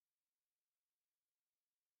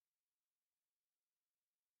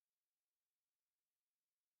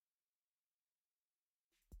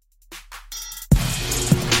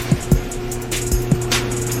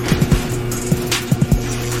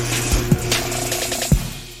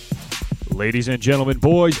Ladies and gentlemen,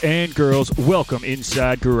 boys and girls, welcome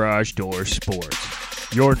inside Garage Door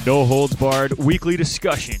Sports, your no-holds-barred weekly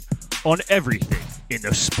discussion on everything in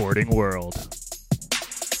the sporting world.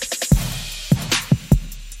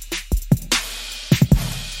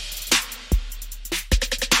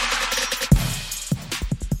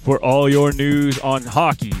 For all your news on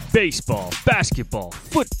hockey, baseball, basketball,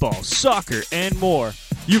 football, soccer, and more,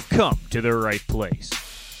 you've come to the right place.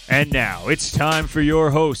 And now it's time for your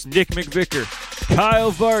hosts, Nick McVicker,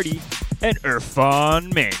 Kyle Vardy, and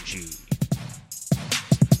Irfan Manji.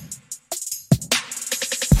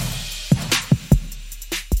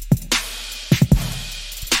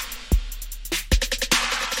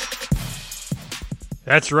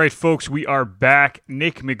 That's right, folks. We are back.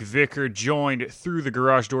 Nick McVicker, joined through the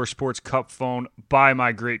Garage Door Sports Cup phone by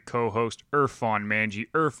my great co-host, Irfan Manji.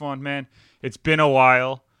 Irfan, man, it's been a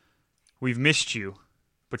while. We've missed you,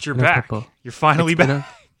 but you're back. You're finally back.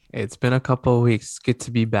 It's been a couple of weeks. Good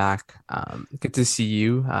to be back. Good to see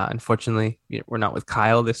you. Unfortunately, we're not with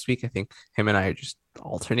Kyle this week. I think him and I are just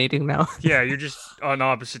alternating now. Yeah, you're just on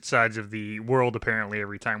opposite sides of the world, apparently,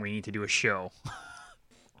 every time we need to do a show.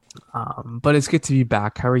 But it's good to be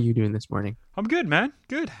back. How are you doing this morning? I'm good, man.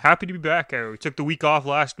 Good. Happy to be back. I took the week off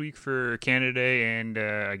last week for Canada Day and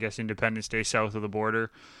I guess Independence Day south of the border.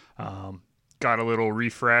 Got a little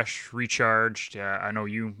refresh, recharged. I know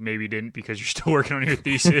you maybe didn't because you're still working on your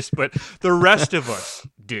thesis, but the rest of us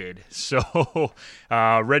did. So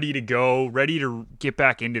ready to go, ready to get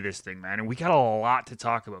back into this thing, man. And we got a lot to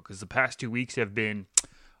talk about because the past 2 weeks have been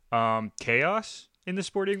chaos in the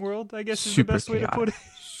sporting world, I guess is the best way to put it.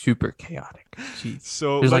 Super chaotic. Jeez.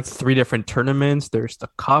 So there's like 3 different tournaments. There's the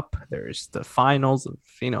cup. There's the finals.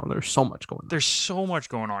 There's so much going on. There's so much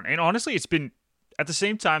going on. And honestly, it's been, at the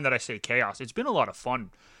same time that I say chaos, it's been a lot of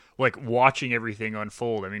fun, like watching everything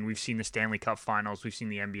unfold. I mean, we've seen the Stanley Cup finals. We've seen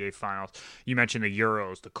the NBA finals. You mentioned the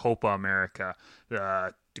Euros, the Copa America,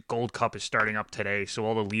 the Gold Cup is starting up today, so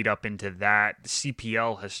all the lead up into that. The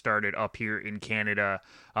CPL has started up here in Canada.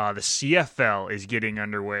 The CFL is getting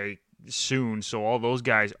underway soon, so all those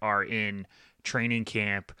guys are in training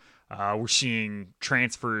camp. We're seeing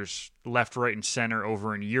transfers left, right, and center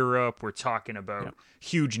over in Europe. We're talking about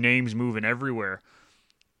huge names moving everywhere.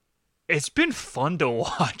 It's been fun to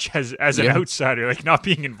watch as an outsider, like not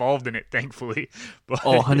being involved in it, thankfully. But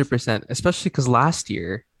 100%, especially because last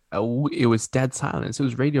year it was dead silence. It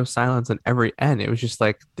was radio silence on every end. It was just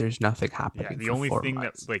like there's nothing happening. Yeah, the only thing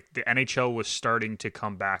that like the NHL was starting to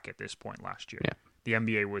come back at this point last year. Yeah. The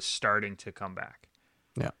NBA was starting to come back.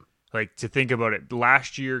 Yeah. Like, to think about it,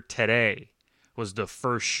 last year today was the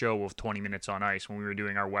first show of 20 Minutes on Ice when we were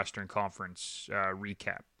doing our Western Conference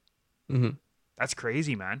recap. Mm-hmm. That's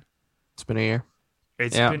crazy, man. It's been a year.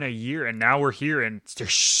 It's been a year, and now we're here, and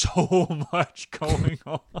there's so much going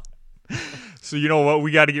on. So you know what?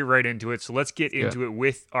 We got to get right into it. So let's get into it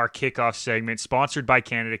with our kickoff segment, sponsored by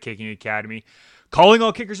Canada Kicking Academy. Calling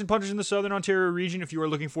all kickers and punters in the Southern Ontario region. If you are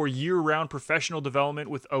looking for year-round professional development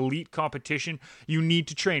with elite competition, you need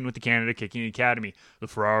to train with the Canada Kicking Academy. The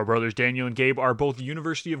Ferraro brothers, Daniel and Gabe, are both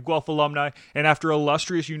University of Guelph alumni, and after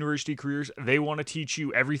illustrious university careers, they want to teach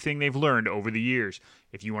you everything they've learned over the years.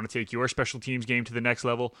 If you want to take your special teams game to the next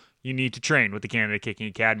level, you need to train with the Canada Kicking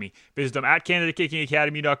Academy. Visit them at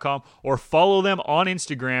CanadaKickingAcademy.com or follow them on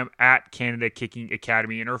Instagram at Canada Kicking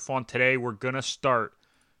Academy. And Irfan, today we're going to start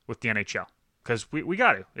with the NHL. Because we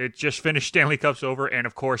got to. It just finished. Stanley Cup's over. And,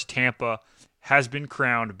 of course, Tampa has been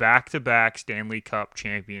crowned back-to-back Stanley Cup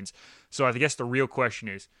champions. So I guess the real question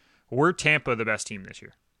is, were Tampa the best team this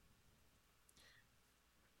year?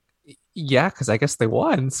 Yeah, because I guess they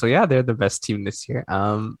won. So, yeah, they're the best team this year.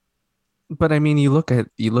 But, I mean, you look at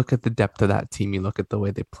the depth of that team. You look at the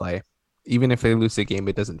way they play. Even if they lose a game,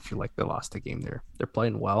 it doesn't feel like they lost a game. They're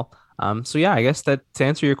playing well. So, yeah, I guess that to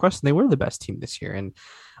answer your question, they were the best team this year. And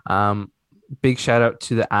big shout out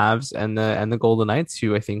to the Avs and the Golden Knights,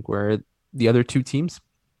 who I think were the other 2 teams.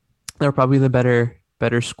 They're probably the better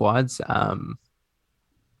squads.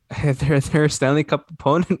 They're a Stanley Cup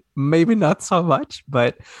opponent, maybe not so much,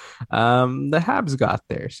 but the Habs got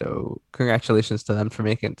there. So congratulations to them for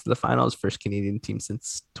making it to the finals, first Canadian team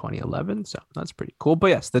since 2011. So that's pretty cool. But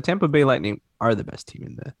yes, the Tampa Bay Lightning are the best team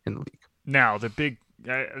in the league. Now the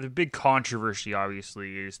big controversy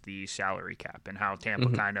obviously is the salary cap and how Tampa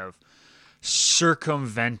kind of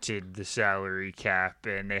circumvented the salary cap,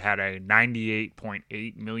 and they had a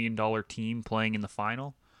 $98.8 million team playing in the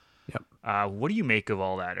final. Yep. What do you make of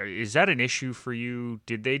all that? Is that an issue for you?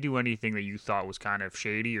 Did they do anything that you thought was kind of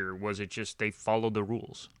shady, or was it just they followed the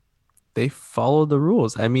rules? They follow the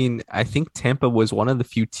rules. I mean, I think Tampa was one of the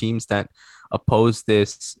few teams that opposed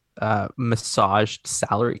this massaged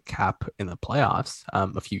salary cap in the playoffs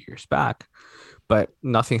a few years back, but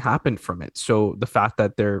nothing happened from it. So the fact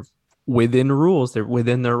that they're within rules, they're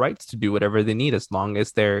within their rights to do whatever they need as long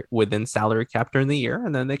as they're within salary cap during the year,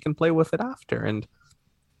 and then they can play with it after. And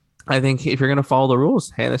I think if you're going to follow the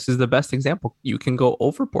rules, hey, this is the best example. You can go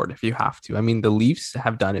overboard if you have to. I mean, the Leafs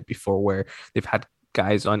have done it before where they've had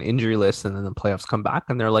guys on injury lists and then the playoffs come back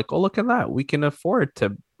and they're like, oh, look at that. We can afford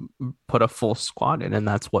to put a full squad in. And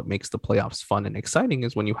that's what makes the playoffs fun and exciting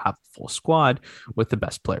is when you have a full squad with the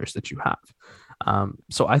best players that you have.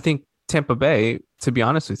 So I think Tampa Bay, to be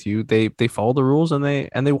honest with you, they follow the rules and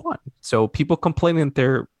they won. So people complaining that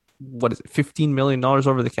they're what is it, $15 million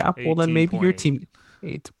over the cap? Well, then maybe your team.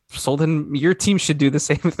 So then your team should do the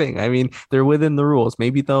same thing. I mean, they're within the rules.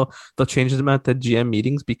 Maybe they'll change them at the GM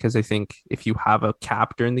meetings because I think if you have a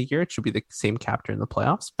cap during the year, it should be the same cap during the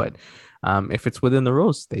playoffs. But if it's within the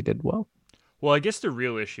rules, they did well. Well, I guess the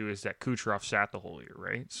real issue is that Kucherov sat the whole year,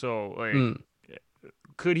 right? So, like,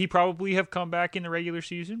 could he probably have come back in the regular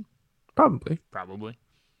season? Probably.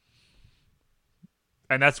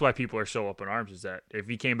 And that's why people are so up in arms is that if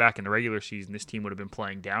he came back in the regular season, this team would have been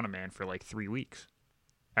playing down a man for like 3 weeks,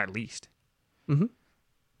 at least. Mm-hmm.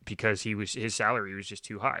 Because his salary was just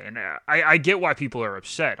too high. And I get why people are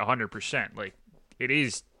upset 100%. Like, it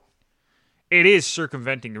is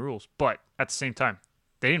circumventing the rules. But at the same time,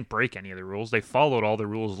 they didn't break any of the rules. They followed all the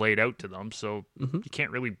rules laid out to them. So you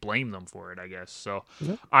can't really blame them for it, I guess. So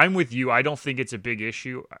I'm with you. I don't think it's a big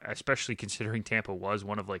issue, especially considering Tampa was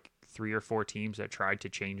one of like 3 or 4 teams that tried to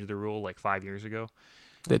change the rule like 5 years ago.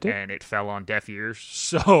 They did. And it fell on deaf ears.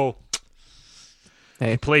 So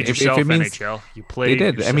hey, you played yourself, NHL. You played They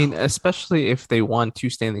did. yourself. I mean, especially if they won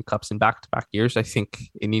 2 Stanley Cups in back-to-back years, I think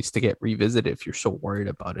it needs to get revisited if you're so worried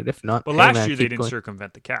about it. If not, but last year they didn't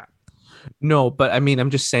circumvent the cap. No, but I mean,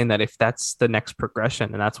 I'm just saying that if that's the next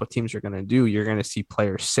progression and that's what teams are going to do, you're going to see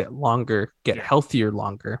players sit longer, get healthier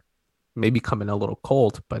longer, maybe come in a little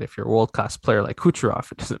cold. But if you're a world-class player like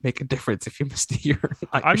Kucherov, it doesn't make a difference if you missed a year.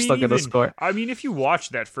 You're still going to score. I mean, if you watch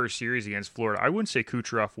that first series against Florida, I wouldn't say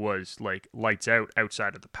Kucherov was like lights out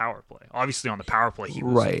outside of the power play. Obviously, on the power play,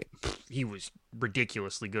 he was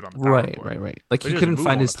ridiculously good on the power play. Right. Like he couldn't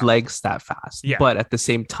find his legs that fast. Yeah. But at the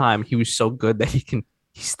same time, he was so good that he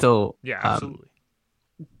still absolutely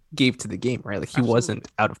gave to the game, right? Like he wasn't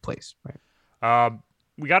out of place, right?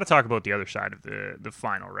 We got to talk about the other side of the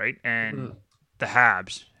final, right? And the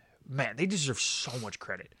Habs, man, they deserve so much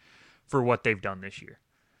credit for what they've done this year.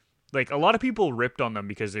 Like, a lot of people ripped on them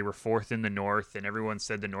because they were 4th in the North, and everyone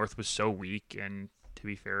said the North was so weak, and to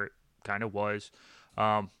be fair, it kind of was.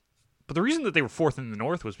 But the reason that they were 4th in the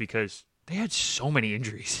North was because they had so many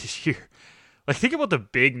injuries this year. Like, think about the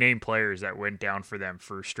big name players that went down for them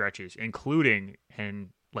for stretches, including, and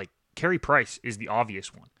like, Carey Price is the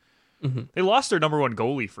obvious one. Mm-hmm. They lost their number 1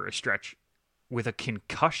 goalie for a stretch with a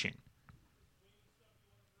concussion.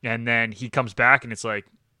 And then he comes back and it's like,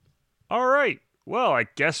 all right, well, I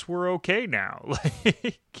guess we're okay now.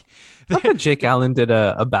 Not that Jake Allen did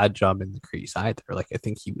a bad job in the crease either. Like, I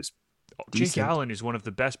think he was decent. Jake Allen is one of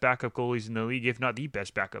the best backup goalies in the league, if not the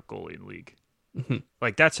best backup goalie in the league. Mm-hmm.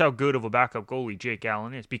 Like, that's how good of a backup goalie Jake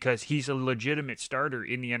Allen is, because he's a legitimate starter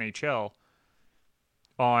in the NHL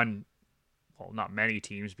on, well, not many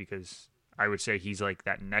teams, because I would say he's like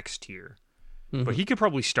that next tier. Mm-hmm. But he could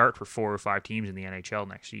probably start for 4 or 5 teams in the NHL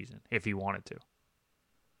next season if he wanted to.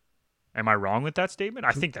 Am I wrong with that statement?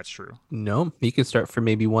 I think that's true. No, he could start for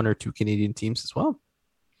maybe 1 or 2 Canadian teams as well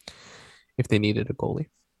if they needed a goalie.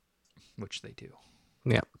 Which they do.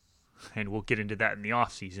 Yeah. And we'll get into that in the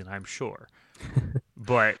offseason, I'm sure.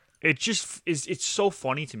 But it just is, it's so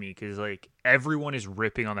funny to me because, like, everyone is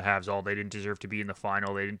ripping on the Habs. They didn't deserve to be in the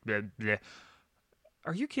final. They didn't. Blah, blah.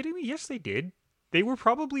 Are you kidding me? Yes, they did. They were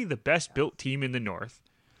probably the best built team in the North.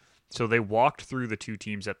 So they walked through the 2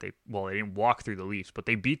 teams that they didn't walk through the Leafs, but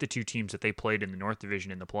they beat the 2 teams that they played in the North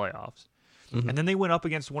Division in the playoffs. Mm-hmm. And then they went up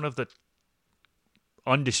against one of the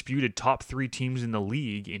undisputed top 3 teams in the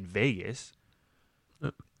league in Vegas.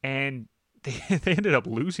 And they ended up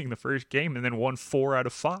losing the first game and then won 4 out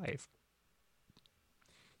of 5.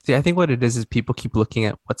 See, I think what it is people keep looking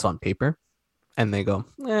at what's on paper and they go,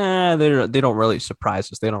 they don't really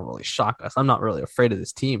surprise us. They don't really shock us. I'm not really afraid of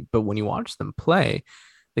this team. But when you watch them play,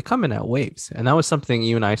 they come in at waves. And that was something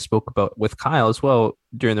you and I spoke about with Kyle as well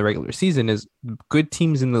during the regular season is good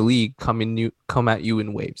teams in the league come at you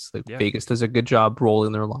in waves. Like Yeah. Vegas does a good job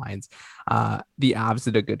rolling their lines. The Avs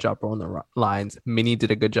did a good job rolling their lines. Mini did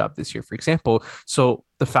a good job this year, for example. So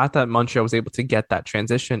the fact that Montreal was able to get that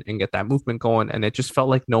transition and get that movement going, and it just felt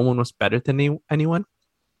like no one was better than anyone.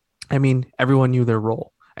 I mean, everyone knew their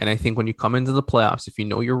role. And I think when you come into the playoffs, if you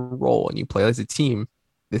know your role and you play as a team,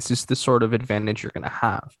 this is the sort of advantage you're going to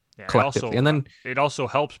have Yeah, collectively. And then, it also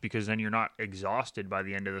helps because then you're not exhausted by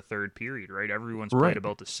the end of the third period, right? Everyone's played right,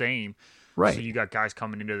 about the same. So right. you got guys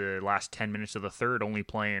coming into the last 10 minutes of the third only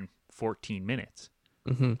playing 14 minutes.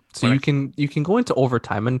 So But you can go into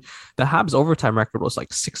overtime, and the Habs overtime record was like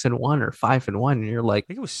 6-1 or 5-1, and you're like, I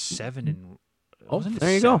think it was 7 and oh, wasn't it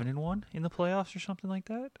there you go. 7-1 in the playoffs or something like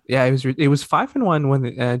that? Yeah, it was 5-1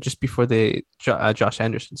 when just before Josh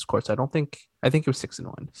Anderson scored. So I think it was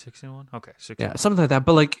 6-1. 6-1. Okay, 6. Yeah, something like that.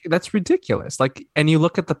 But like that's ridiculous. Like, and you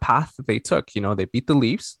look at the path that they took. You know, they beat the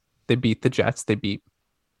Leafs, they beat the Jets, they beat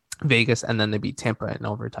Vegas, and then they beat Tampa in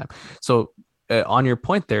overtime. So on your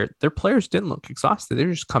point there, their players didn't look exhausted. They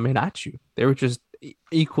were just coming at you. They were just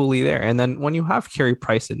equally there. And then when you have Carey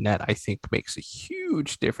Price in net, I think makes a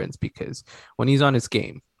huge difference because when he's on his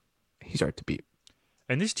game, he's hard to beat.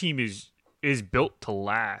 And this team is built to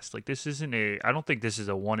last. Like this isn't a. I don't think this is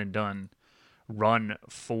a one and done run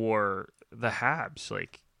for the Habs.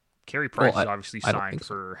 Like Carey Price Well, is obviously I don't signed think so.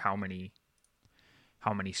 for how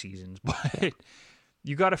many seasons, but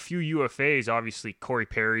you got a few UFAs. Obviously, Corey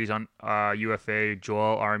Perry's on UFA,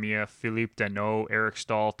 Joel Armia, Philippe Danault, Eric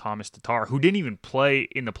Stahl, Thomas Tatar, who didn't even play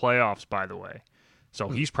in the playoffs, by the way. So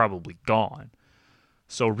he's probably gone.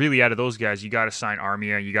 So really, out of those guys, you got to sign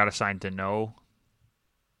Armia, you got to sign Danault.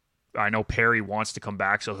 I know Perry wants to come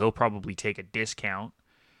back, so he'll probably take a discount.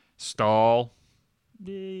 Stahl,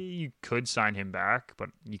 you could sign him back, but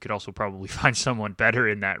you could also probably find someone better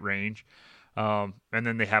in that range. And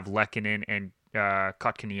then they have Lehkonen and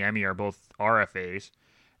Kotkaniemi are both RFAs.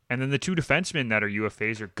 And then the two defensemen that are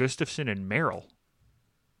UFAs are Gustafsson and Merrill.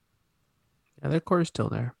 Yeah, their core is still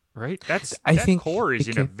there. Right? I that think core is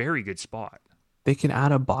it in a can- very good spot. They can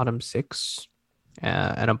add a bottom six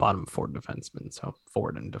and a bottom four defenseman, so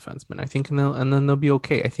forward and defenseman. I think, and then they'll be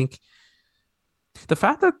okay. I think the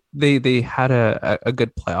fact that they had a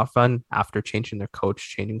good playoff run after changing their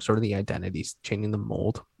coach, changing sort of the identities, changing the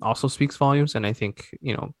mold, also speaks volumes. And I think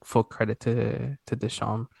full credit to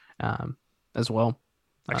Deschamps as well.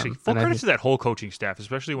 Actually, full and I credit think, to that whole coaching staff,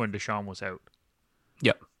 especially when Deschamps was out.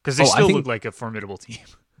 yep. Because they I still think look like a formidable team.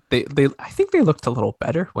 they I think they looked a little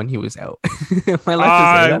better when he was out. Am I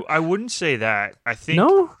allowed to say that? I wouldn't say that. I think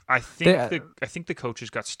No, I think They- I think the coaches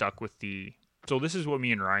got stuck with the. So this is what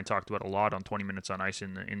me and Ryan talked about a lot on 20 Minutes on Ice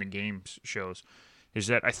in the games shows, is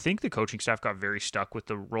that I think the coaching staff got very stuck with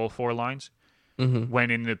the roll four lines Mhm.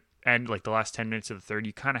 when in the end, like the last 10 minutes of the third,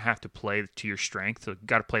 you kind of have to play to your strength. So you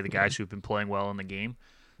got to play the guys who've been playing well in the game.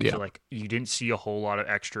 Yeah. So like you didn't see a whole lot of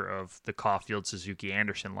extra of the Caulfield, Suzuki,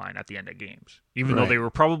 Anderson line at the end of games, even though Right. they were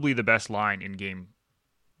probably the best line in game.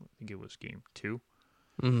 I think it was game 2.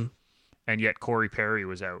 Mhm. And yet Corey Perry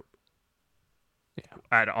was out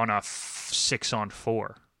on a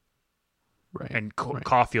 6-on-4, Right. and Right.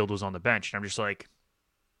 Caulfield was on the bench. And I'm just like,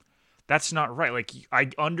 that's not right. Like I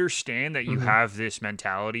understand that you Mhm. have this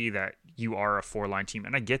mentality that you are a 4-line team,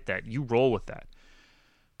 and I get that. You roll with that,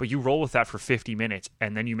 but you roll with that for 50 minutes,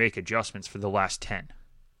 and then you make adjustments for the last 10.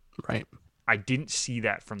 Right. I didn't see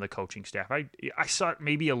that from the coaching staff. I saw it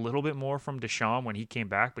maybe a little bit more from Deschamps when he came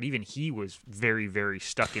back, but even he was very, very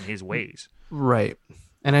stuck in his ways. Right.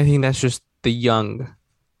 And I think that's just the young,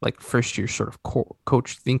 like first year sort of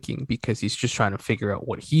coach thinking because he's just trying to figure out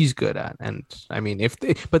what he's good at. And I mean,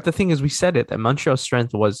 but the thing is, we said it that Montreal's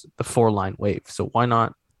strength was the 4-line wave. So why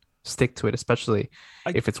not stick to it, especially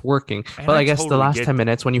if it's working? And But I I guess the totally last get 10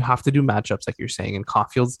 minutes when you have to do matchups, like you're saying, and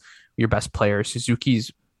Caulfield's your best player,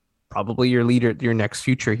 Suzuki's probably your leader, your next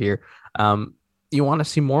future here. You want to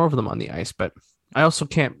see more of them on the ice, but I also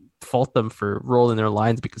can't fault them for rolling their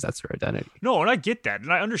lines because that's their identity. No, and I get that.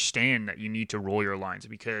 And I understand that you need to roll your lines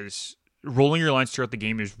because rolling your lines throughout the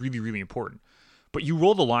game is really, really important. But you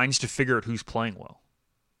roll the lines to figure out who's playing well.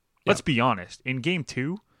 Let's be honest. In game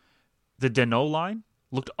 2, the Danault line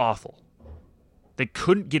looked awful. They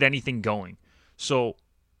couldn't get anything going. So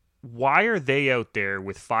why are they out there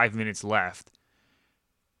with 5 minutes left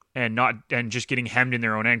and just getting hemmed in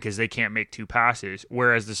their own end because they can't make 2 passes?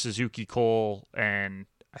 Whereas the Suzuki, Cole, and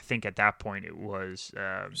I think at that point it was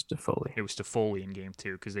Toffoli. it was Toffoli in game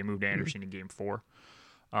 2 because they moved Anderson in game 4.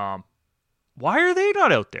 Why are they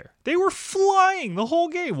not out there? They were flying the whole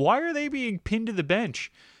game. Why are they being pinned to the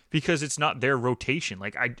bench? because it's not their rotation.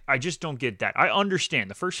 Like I just don't get that. I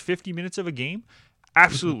understand the first 50 minutes of a game,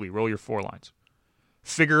 absolutely roll your four lines.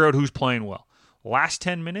 Figure out who's playing well. Last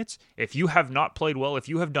 10 minutes, if you have not played well, if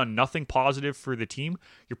you have done nothing positive for the team,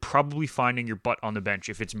 you're probably finding your butt on the bench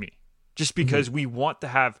if it's me. Just because we want to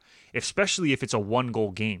have, especially if it's a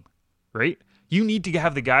 1-goal game, right? You need to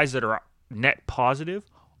have the guys that are net positive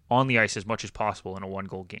on the ice as much as possible in a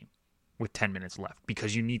 1-goal game with 10 minutes left,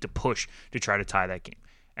 because you need to push to try to tie that game.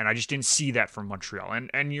 And I just didn't see that from Montreal.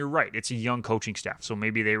 And you're right, it's a young coaching staff, so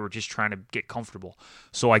maybe they were just trying to get comfortable.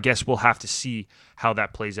 So I guess we'll have to see how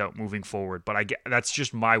that plays out moving forward. But that's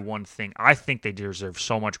just my one thing. I think they deserve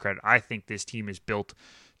so much credit. I think this team is built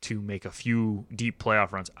to make a few deep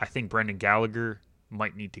playoff runs. I think Brendan Gallagher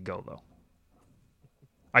might need to go, though.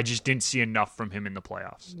 I just didn't see enough from him in the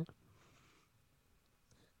playoffs.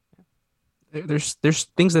 There's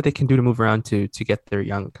things that they can do to move around to get their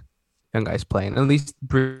young guys playing, at least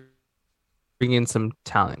bring in some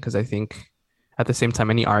talent. Because I think at the same time,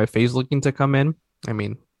 any RFA is looking to come in. I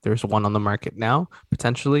mean, there's one on the market now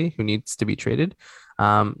potentially who needs to be traded.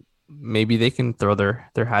 Maybe they can throw their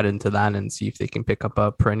hat into that and see if they can pick up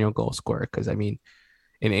a perennial goal scorer. Because I mean,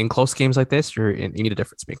 in close games like this, you need a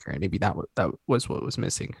difference maker, and maybe that was what was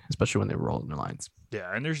missing, especially when they were rolling their lines.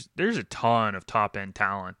 Yeah, and there's a ton of top end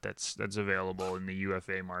talent that's available in the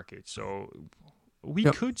UFA market, so we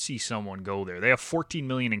could see someone go there. They have $14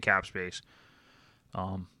 million in cap space.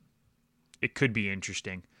 It could be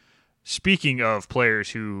interesting. Speaking of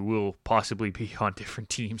players who will possibly be on different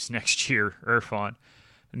teams next year, Irfan,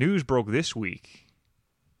 news broke this week,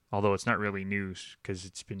 although it's not really news because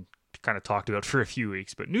it's been kind of talked about for a few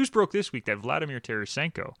weeks, but news broke this week that Vladimir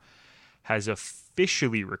Tarasenko has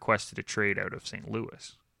officially requested a trade out of St.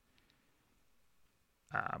 Louis.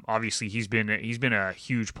 Obviously, he's been a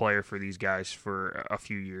huge player for these guys for a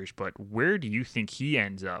few years, but where do you think he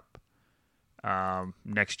ends up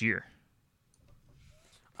next year?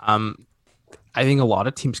 I think a lot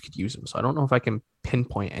of teams could use him, so I don't know if I can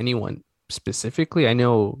pinpoint anyone specifically. I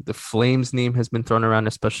know the Flames name has been thrown around,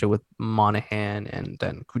 especially with Monahan and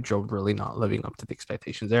then Gaudreau really not living up to the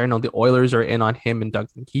expectations there. I know the Oilers are in on him and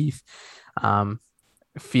Duncan Keith.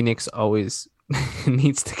 Phoenix always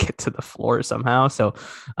needs to get to the floor somehow, so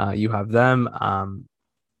you have them.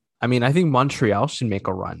 I mean, I think Montreal should make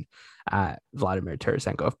a run at Vladimir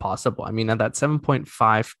Tarasenko if possible. I mean, at that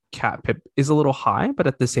 7.5 cap hit is a little high, but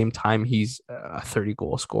at the same time, he's a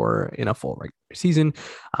 30-goal scorer in a full regular season.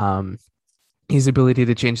 His ability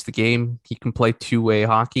to change the game, he can play two-way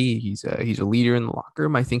hockey. He's a leader in the locker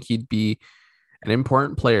room. I think he'd be an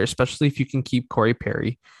important player, especially if you can keep Corey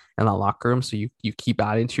Perry in that locker room. So you keep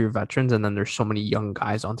adding to your veterans, and then there's so many young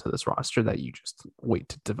guys onto this roster that you just wait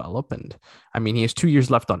to develop. And I mean, he has 2 years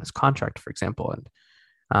left on his contract, for example. And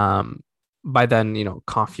by then,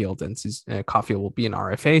 Caulfield Caulfield will be an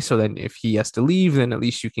RFA. So then if he has to leave, then at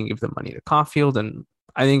least you can give the money to Caulfield. And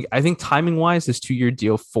I think timing wise, this 2-year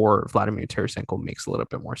deal for Vladimir Tarasenko makes a little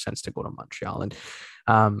bit more sense to go to Montreal.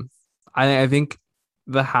 And I think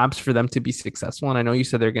the Habs, for them to be successful, and I know you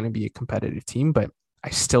said they're going to be a competitive team, but I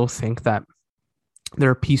still think that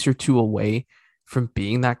they're a piece or two away from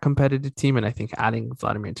being that competitive team. And I think adding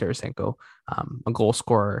Vladimir Tarasenko, a goal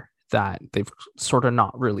scorer that they've sort of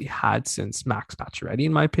not really had since Max Pacioretty,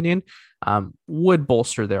 in my opinion, would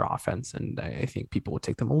bolster their offense. And I think people would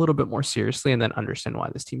take them a little bit more seriously and then understand why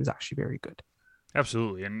this team is actually very good.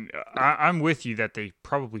 Absolutely. And I'm with you that they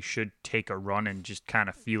probably should take a run and just kind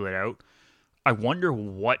of feel it out. I wonder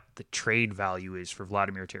what the trade value is for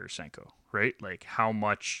Vladimir Tarasenko, right? Like how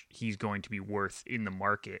much he's going to be worth in the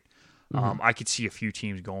market. I could see a few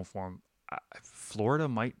teams going for him. Florida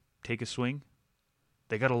might take a swing.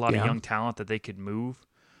 They got a lot of young talent that they could move.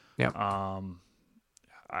 Yeah.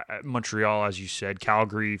 Montreal, as you said,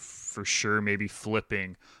 Calgary for sure, maybe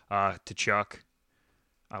flipping to Chuck.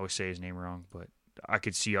 I always say his name wrong, but I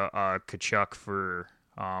could see a Kachuk for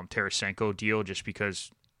Tarasenko deal just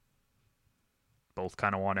because both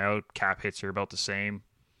kind of want out. Cap hits are about the same.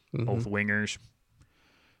 Both wingers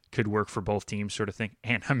could work for both teams, sort of thing.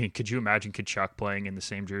 And I mean, could you imagine Kachuk playing in the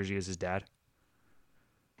same jersey as his dad?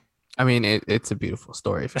 I mean, it's a beautiful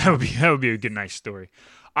story. That would be a good, nice story.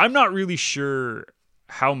 I'm not really sure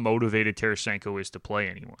how motivated Tarasenko is to play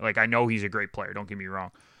anymore. Like, I know he's a great player, don't get me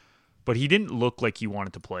wrong, but he didn't look like he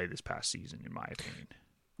wanted to play this past season, in my opinion.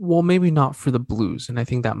 Well, maybe not for the Blues, and I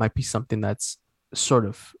think that might be something that's sort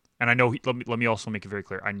of. And I know let me also make it very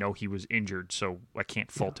clear. I know he was injured, so I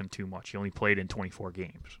can't fault him too much. He only played in 24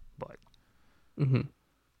 games, but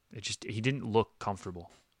he didn't look comfortable.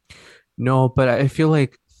 No, but I feel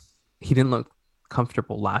like he didn't look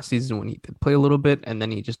comfortable last season when he did play a little bit, and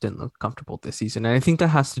then he just didn't look comfortable this season. And I think that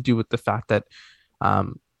has to do with the fact that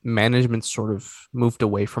management sort of moved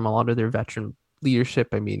away from a lot of their veteran leadership.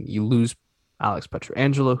 I mean, you lose Alex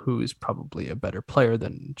Pietrangelo, who is probably a better player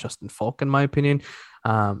than Justin Falk, in my opinion.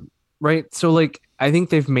 Right. So like I think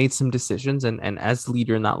they've made some decisions, and as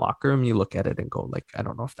leader in that locker room, you look at it and go, like, I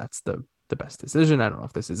don't know if that's the best decision. I don't know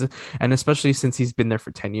if this is it. And especially since he's been there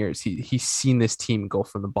for 10 years, he's seen this team go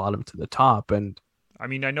from the bottom to the top. And I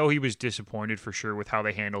mean, I know he was disappointed for sure with how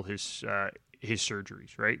they handled his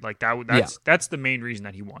surgeries, right? Like that's the main reason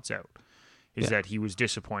that he wants out, is that he was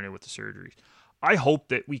disappointed with the surgeries. I hope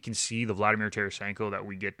that we can see the Vladimir Tarasenko that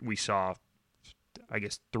we saw, I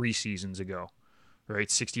guess, 3 seasons ago, right?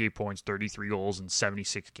 68 points, 33 goals in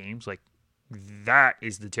 76 games. Like, that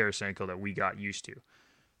is the Tarasenko that we got used to.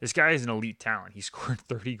 This guy is an elite talent. He scored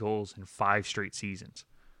 30 goals in 5 straight seasons,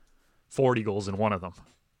 40 goals in one of them.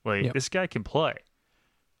 Like, This guy can play.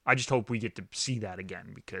 I just hope we get to see that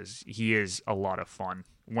again, because he is a lot of fun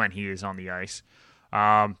when he is on the ice.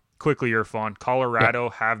 Quickly, Irfan, Colorado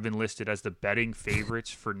have been listed as the betting favorites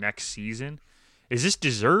for next season. Is this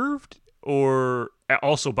deserved? Or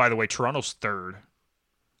also, by the way, Toronto's third.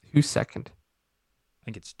 Who's second? I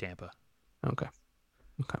think it's Tampa. Okay.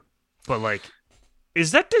 But like,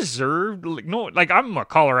 is that deserved? Like, no, like, I'm a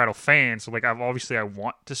Colorado fan, so like, I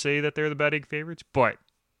want to say that they're the betting favorites, but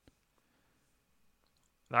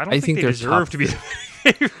I don't think they deserve to be the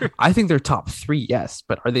favorite. I think they're top 3, yes,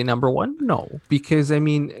 but are they number 1? No, because I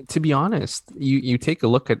mean, to be honest, you take a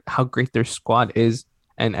look at how great their squad is,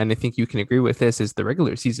 and I think you can agree with this, is the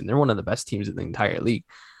regular season, they're one of the best teams in the entire league.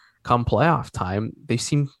 Come playoff time, they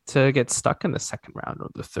seem to get stuck in the second round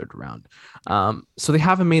or the third round. So they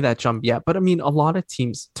haven't made that jump yet. But I mean, a lot of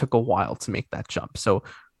teams took a while to make that jump. So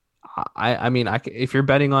I mean, if you're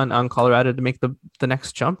betting on Colorado to make the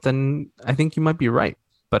next jump, then I think you might be right.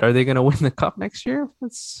 But are they going to win the cup next year?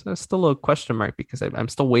 It's still a question mark, because I'm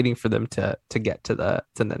still waiting for them to get to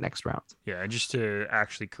the next round. Yeah, and just to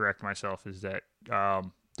actually correct myself, is that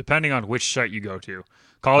depending on which site you go to,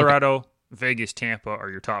 Colorado. Okay. Vegas, Tampa are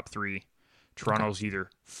your top 3. Toronto's either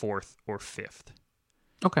 4th or 5th.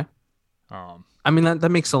 Okay. I mean, that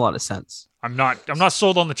makes a lot of sense. I'm not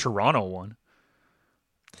sold on the Toronto one.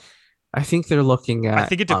 I think they're looking at. I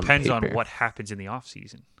think it depends on what happens in the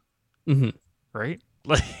offseason. Mm-hmm. Right?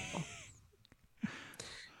 Like,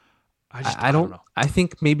 I don't know. I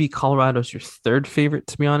think maybe Colorado's your 3rd favorite,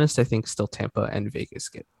 to be honest. I think still Tampa and Vegas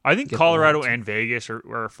get. I think Colorado and Vegas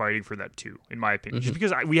are fighting for that too, in my opinion. Just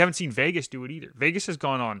because we haven't seen Vegas do it either. Vegas has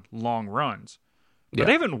gone on long runs, but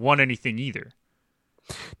they haven't won anything either.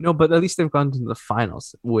 No, but at least they've gone to the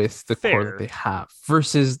finals with the core that they have,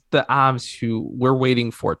 versus the Avs, who we're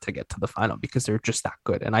waiting for to get to the final because they're just that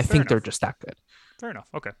good, and I think they're just that good. Fair enough.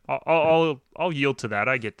 Okay, I'll yield to that.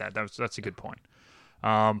 I get that. That's a good point.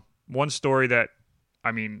 One story that,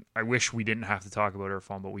 I mean, I wish we didn't have to talk about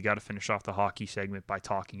Irfan, but we got to finish off the hockey segment by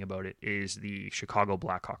talking about it, is the Chicago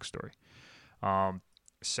Blackhawks story.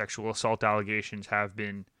 Sexual assault allegations have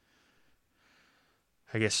been,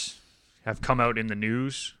 I guess, have come out in the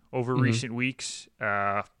news over recent weeks,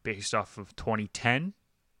 based off of 2010.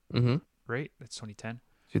 Right? That's 2010.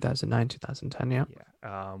 2009, 2010, yeah.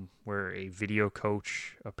 Yeah. Where a video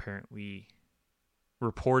coach apparently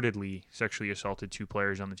reportedly sexually assaulted 2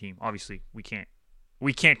 players on the team. Obviously, we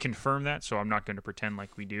can't confirm that, so I'm not going to pretend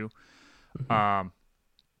like we do.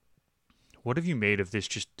 What have you made of this?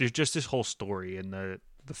 There's just this whole story, and the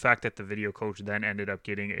fact that the video coach then ended up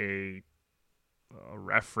getting a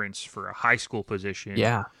reference for a high school position.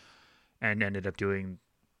 Yeah. And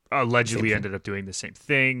allegedly ended up doing the same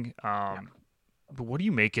thing. But what do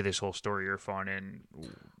you make of this whole story, Irfan, and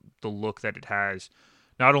the look that it has,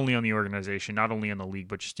 not only on the organization, not only on the league,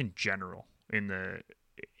 but just in general in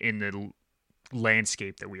the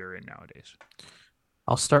landscape that we are in nowadays?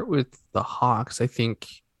 I'll start with the Hawks. I think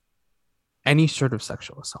any sort of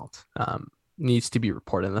sexual assault needs to be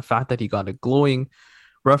reported. And the fact that he got a glowing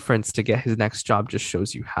reference to get his next job just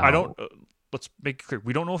shows you how. Let's make it clear.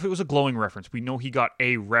 We don't know if it was a glowing reference. We know he got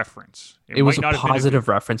a reference. It was a positive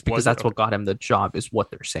reference, because that's what got him the job, is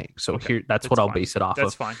what they're saying. So that's what I'll base it off of.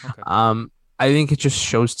 That's fine. Okay. I think it just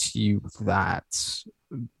shows to you that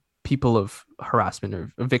people of harassment,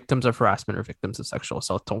 or victims of harassment, or victims of sexual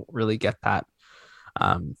assault don't really get that.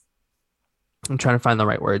 I'm trying to find the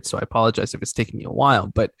right word, so I apologize if it's taking me a while,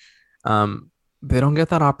 but they don't get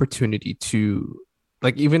that opportunity to,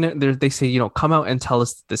 like, even they say, come out and tell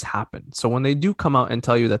us that this happened. So when they do come out and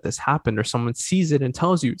tell you that this happened, or someone sees it and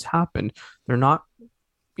tells you it's happened, they're not,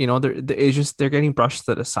 they're getting brushed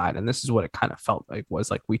to the side. And this is what it kind of felt like, was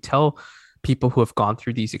like, we tell people who have gone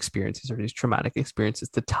through these experiences or these traumatic experiences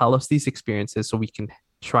to tell us these experiences so we can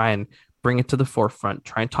try and bring it to the forefront,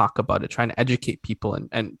 try and talk about it, try and educate people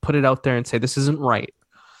and put it out there and say this isn't right.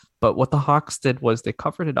 But what the Hawks did was they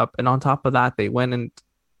covered it up, and on top of that, they went and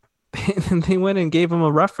they went and gave him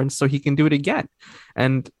a reference so he can do it again.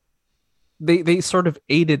 And they sort of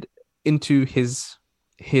aided into his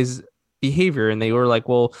behavior, and they were like,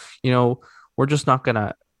 well, we're just not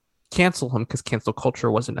gonna cancel him because cancel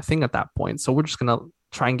culture wasn't a thing at that point. So we're just gonna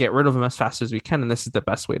try and get rid of him as fast as we can, and this is the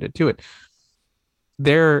best way to do it.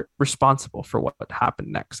 They're responsible for what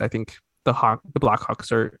happened next. I think the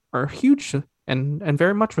Blackhawks are huge and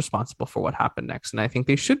very much responsible for what happened next. And I think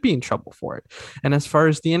they should be in trouble for it. And as far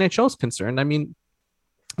as the NHL is concerned, I mean,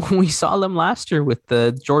 we saw them last year with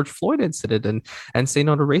the George Floyd incident and Say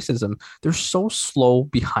No to Racism. They're so slow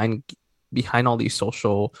behind all these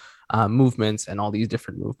social movements and all these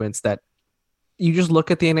different movements that you just look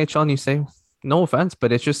at the NHL and you say, no offense,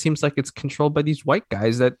 but it just seems like it's controlled by these white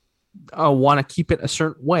guys that want to keep it a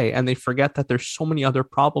certain way, and they forget that there's so many other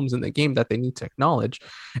problems in the game that they need to acknowledge.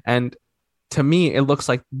 And to me, it looks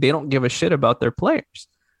like they don't give a shit about their players.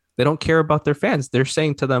 They don't care about their fans. They're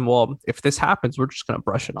saying to them, well, if this happens, we're just going to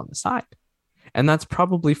brush it on the side. And that's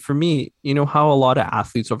probably, for me, how a lot of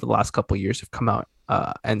athletes over the last couple of years have come out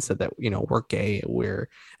and said that, we're gay, we're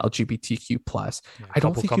LGBTQ plus. Yeah, I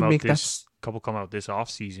don't think you make this. Couple come out this off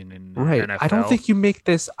season in right. NFL. I don't think you make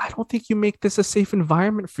this a safe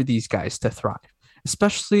environment for these guys to thrive.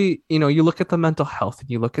 Especially, you look at the mental health and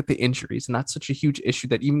you look at the injuries, and that's such a huge issue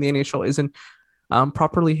that even the NHL isn't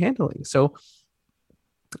properly handling. So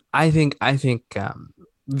I think the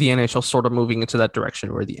NHL sort of moving into that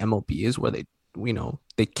direction where the MLB is, where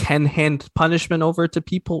they can hand punishment over to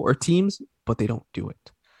people or teams, but they don't do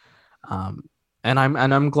it. And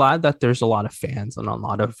I'm glad that there's a lot of fans and a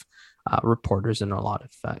lot of reporters and a lot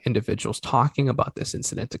of individuals talking about this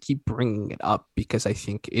incident to keep bringing it up, because I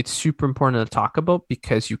think it's super important to talk about,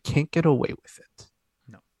 because you can't get away with it.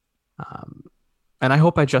 No. And I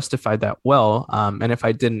hope I justified that well. And if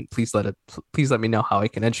I didn't, please let me know how I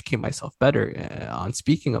can educate myself better on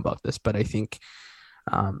speaking about this. But I think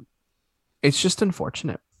it's just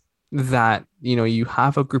unfortunate that you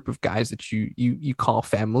have a group of guys that you call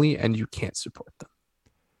family and you can't support them.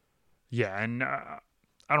 Yeah, and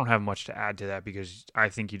I don't have much to add to that because I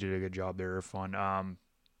think you did a good job there, Irfan.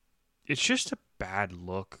 It's just a bad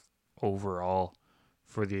look overall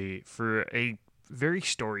for a very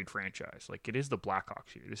storied franchise. Like, it is the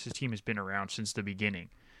Blackhawks here. This team has been around since the beginning.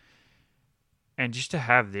 And just to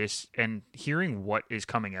have this and hearing what is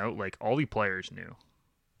coming out, like, all the players knew.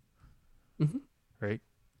 Mm-hmm. Right?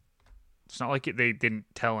 It's not like they didn't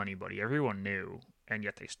tell anybody. Everyone knew, and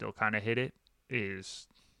yet they still kind of hid it.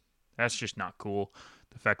 That's just not cool.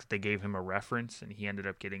 The fact that they gave him a reference and he ended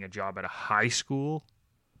up getting a job at a high school.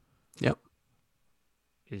 Yep.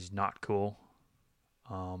 Is not cool.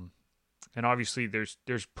 And obviously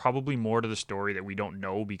there's probably more to the story that we don't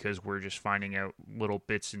know because we're just finding out little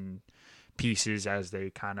bits and pieces as they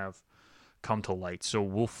kind of come to light. So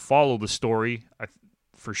we'll follow the story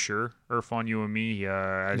for sure. Irfan, you and me,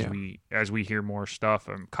 as we hear more stuff.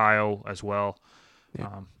 Kyle as well.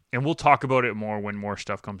 Yeah. And we'll talk about it more when more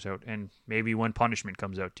stuff comes out, and maybe when punishment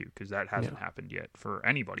comes out too, because that hasn't happened yet for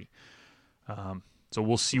anybody. So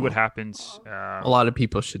we'll see what happens. A lot of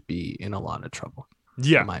people should be in a lot of trouble.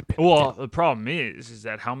 Yeah. In my opinion. Well, the problem is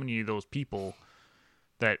that how many of those people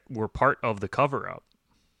that were part of the cover-up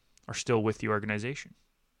are still with the organization?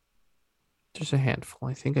 Just a handful.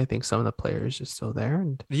 I think some of the players are still there.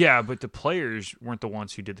 Yeah, but the players weren't the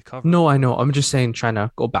ones who did the cover-up. No, I know. I'm just saying, trying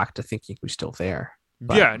to go back to thinking who's still there.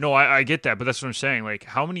 But, yeah, no, I get that, but that's what I'm saying. Like,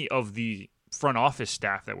 how many of the front office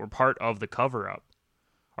staff that were part of the cover-up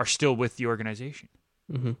are still with the organization?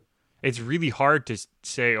 Mm-hmm. It's really hard to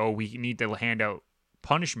say, oh, we need to hand out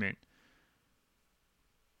punishment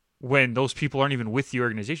when those people aren't even with the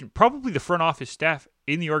organization. Probably the front office staff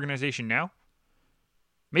in the organization now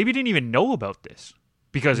maybe didn't even know about this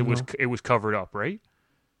because it was covered up, right?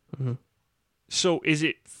 Mm-hmm. So is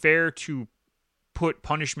it fair to put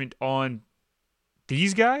punishment on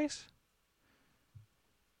these guys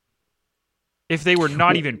if they were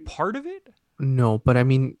not even part of it? No, but I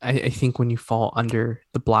mean, I think when you fall under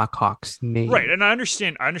the Blackhawks name, right? And I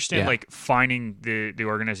understand, Yeah. like fining the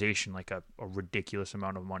organization like a ridiculous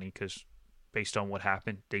amount of money because based on what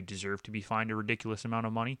happened, they deserve to be fined a ridiculous amount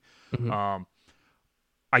of money. Mm-hmm.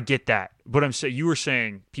 I get that, but you were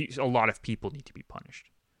saying a lot of people need to be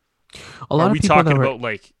punished. A lot Are of we people talking that were, about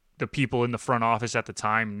like the people in the front office at the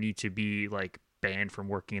time need to be like banned from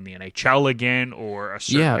working in the NHL again, or a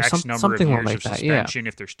certain X number of something years like of that, suspension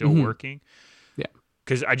if they're still Mhm. working? Yeah.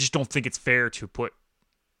 because I just don't think it's fair to put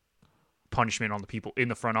punishment on the people in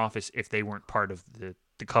the front office if they weren't part of the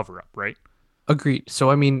cover up, right? Agreed.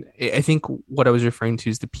 So I mean, I think what I was referring to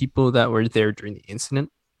is the people that were there during the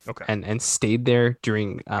incident, Okay. and stayed there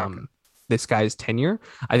during this guy's tenure.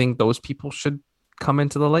 I think those people should come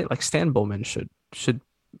into the light. Like Stan Bowman should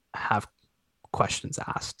have questions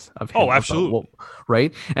asked of him. Oh, absolutely.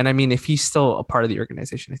 Right. And I mean, if he's still a part of the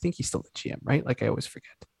organization, I think he's still the GM, right? Like I always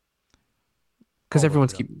forget. Because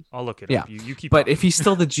everyone's keeping. I'll look it up. Yeah. You keep. But talking. if he's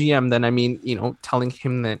still the GM, then I mean, telling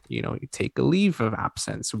him that, you take a leave of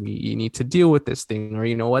absence. You need to deal with this thing, or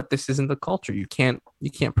you know what, this isn't the culture. You can't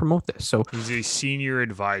promote this. So he's a senior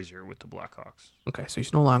advisor with the Blackhawks. Okay, so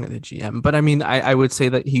he's no longer the GM. But I mean, I would say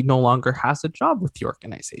that he no longer has a job with the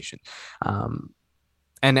organization.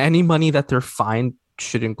 And any money that they're fined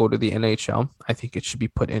shouldn't go to the NHL. I think it should be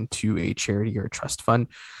put into a charity or a trust fund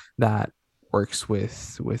that works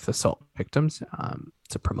with assault victims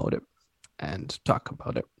to promote it and talk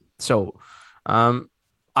about it. So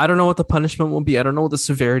I don't know what the punishment will be. I don't know what the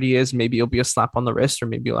severity is. Maybe it'll be a slap on the wrist, or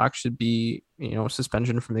maybe it'll actually be,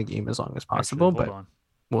 suspension from the game as long as possible. Actually, but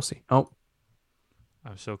we'll see. Oh,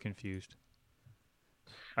 I'm so confused.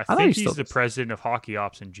 I think he's the president of hockey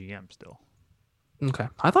ops and GM still. Okay.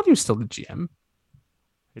 I thought he was still the GM.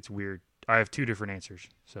 It's weird. I have two different answers.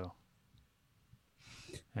 So.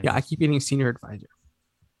 Yeah, I keep getting senior advisor.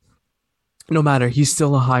 No matter, he's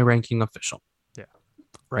still a high-ranking official. Yeah.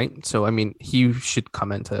 Right? So, I mean, he should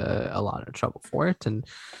come into a lot of trouble for it. And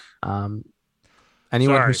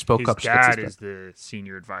anyone who spoke up... His dad is the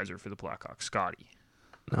senior advisor for the Blackhawks, Scotty.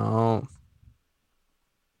 No.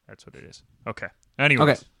 That's what it is. Okay.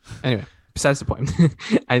 Anyway, besides the point.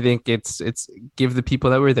 I think it's give the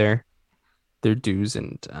people that were there their dues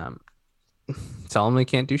and tell them they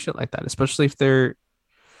can't do shit like that, especially if they're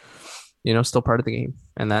still part of the game,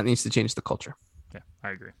 and that needs to change the culture. Yeah,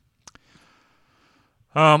 I agree.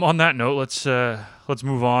 On that note, let's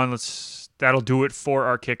move on. That'll do it for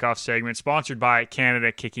our kickoff segment, sponsored by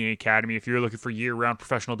Canada Kicking Academy. If you're looking for year-round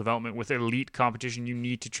professional development with elite competition, you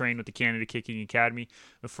need to train with the Canada Kicking Academy.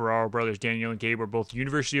 The Ferraro brothers, Daniel and Gabe, are both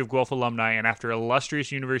University of Guelph alumni, and after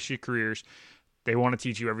illustrious university careers, they want to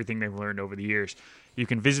teach you everything they've learned over the years. You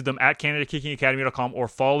can visit them at CanadaKickingAcademy.com or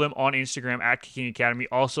follow them on Instagram at Kicking Academy.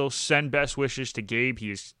 Also, send best wishes to Gabe. He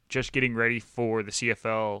is just getting ready for the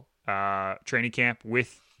CFL training camp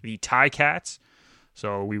with the Ticats.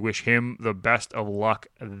 So we wish him the best of luck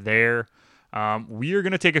there. We are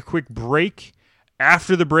going to take a quick break.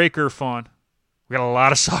 After the break, Irfan, we got a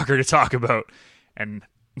lot of soccer to talk about. And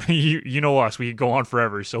you know us, we could go on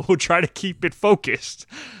forever. So we'll try to keep it focused.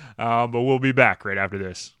 But we'll be back right after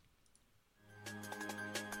this.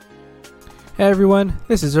 Hey everyone,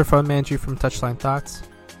 this is Irfan Manji from Touchline Thoughts.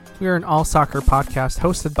 We are an all-soccer podcast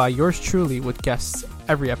hosted by yours truly with guests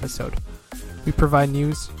every episode. We provide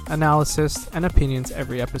news, analysis, and opinions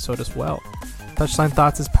every episode as well. Touchline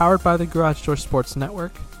Thoughts is powered by the Garage Door Sports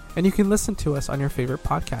Network, and you can listen to us on your favorite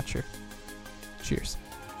podcatcher. Cheers.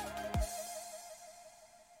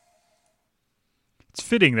 It's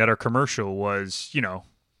fitting that our commercial was,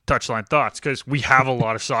 Touchline Thoughts, because we have a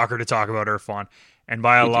lot of soccer to talk about, Irfan. And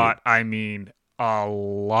by a lot, I mean a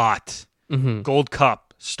lot. Mm-hmm. Gold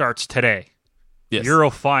Cup starts today. Yes. Euro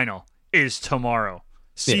Final is tomorrow.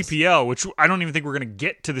 Yes. CPL, which I don't even think we're going to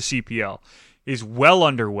get to the CPL, is well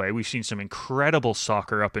underway. We've seen some incredible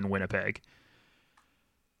soccer up in Winnipeg.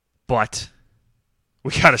 But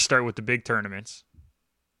we got to start with the big tournaments.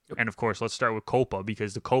 And, of course, let's start with Copa,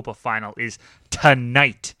 because the Copa final is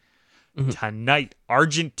tonight. Mm-hmm. Tonight,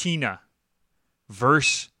 Argentina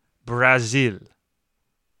versus Brazil.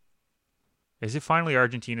 Is it finally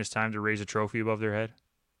Argentina's time to raise a trophy above their head?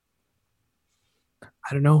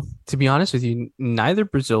 I don't know. To be honest with you, neither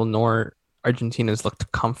Brazil nor Argentina has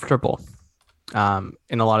looked comfortable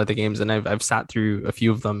in a lot of the games. And I've sat through a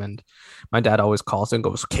few of them, and my dad always calls and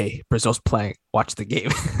goes, okay, Brazil's playing, watch the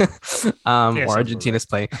game. Or Argentina's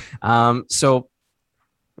playing. So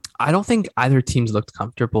I don't think either team's looked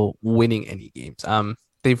comfortable winning any games.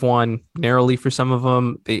 They've won narrowly for some of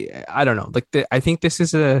them. I don't know. I think this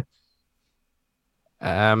is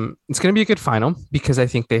it's going to be a good final, because I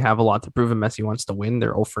think they have a lot to prove, and Messi wants to win. They're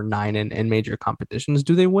 0 for 9 in major competitions.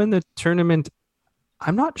 Do they win the tournament?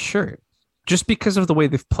 I'm not sure, just because of the way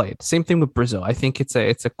they've played. Same thing with Brazil. I think it's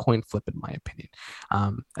a coin flip, in my opinion.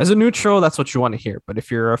 As a neutral, that's what you want to hear. But if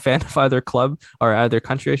you're a fan of either club or either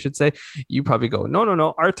country, I should say, you probably go,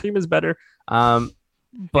 no, our team is better. But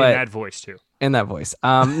in that voice too. In that voice.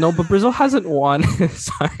 No, but Brazil hasn't won.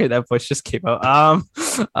 Sorry, that voice just came out.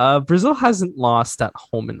 Brazil hasn't lost at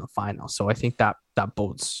home in the final. So I think that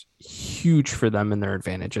bodes huge for them and their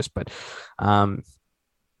advantages. But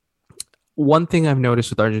one thing I've noticed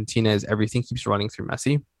with Argentina is everything keeps running through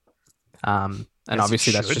Messi. And As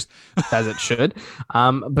obviously it that's should. just as it should.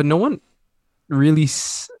 But no one really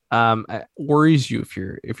worries you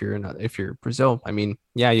if you're Brazil. I mean,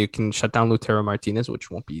 yeah, you can shut down Lautaro Martinez, which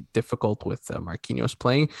won't be difficult with Marquinhos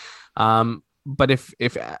playing. But if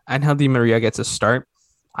Angel Di Maria gets a start,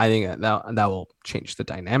 I think that will change the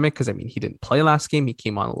dynamic because I mean he didn't play last game. He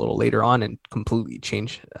came on a little later on and completely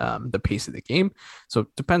changed the pace of the game. So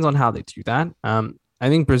it depends on how they do that. I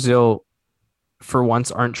think Brazil, for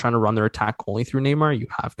once, aren't trying to run their attack only through Neymar. You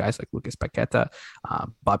have guys like Lucas Paqueta,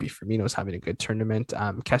 Bobby Firmino's having a good tournament.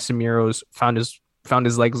 Casemiro's found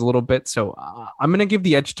his legs a little bit. So I'm gonna give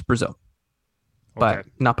the edge to Brazil, but Okay.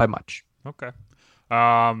 not by much. Okay.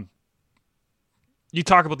 You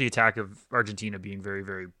talk about the attack of Argentina being very,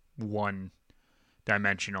 very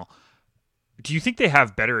one-dimensional. Do you think they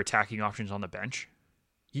have better attacking options on the bench?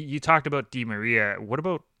 You talked about Di Maria. What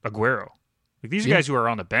about Aguero? Like these are Yeah. guys who are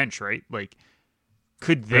on the bench, right? Like,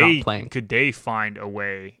 could They're not they playing. find a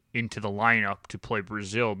way into the lineup to play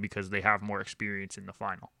Brazil because they have more experience in the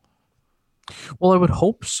final? Well, I would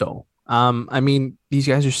hope so. I mean, these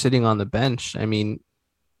guys are sitting on the bench. I mean,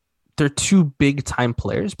 they're two big time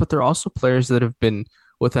players, but they're also players that have been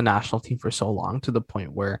with the national team for so long to the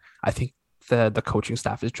point where I think the coaching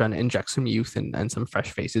staff is trying to inject some youth and some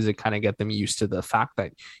fresh faces and kind of get them used to the fact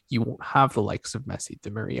that you won't have the likes of Messi, Di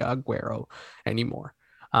Maria, Aguero anymore.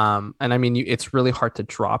 And I mean, it's really hard to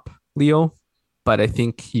drop Leo, but I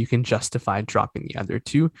think you can justify dropping the other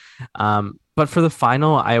two. But for the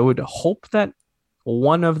final, I would hope that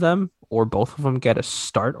one of them or both of them get a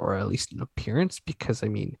start or at least an appearance because I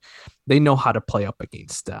mean they know how to play up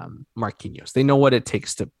against Marquinhos. They know what it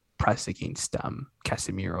takes to press against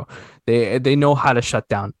Casemiro. They know how to shut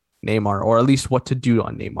down Neymar or at least what to do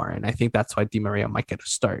on Neymar, and I think that's why Di Maria might get a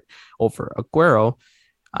start over Aguero.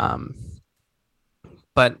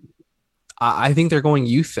 But I think they're going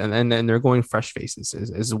youth and they're going fresh faces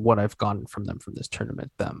is what I've gotten from them from this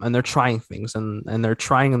tournament. And they're trying things and they're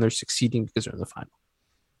trying and they're succeeding because they're in the final.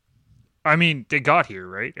 I mean, they got here,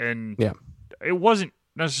 right? And Yeah. it wasn't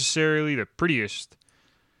necessarily the prettiest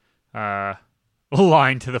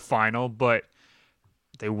line to the final, but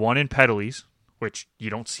they won in penalties, which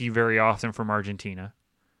you don't see very often from Argentina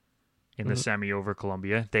in the semi over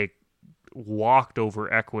Colombia. They walked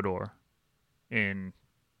over Ecuador in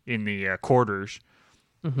the quarters,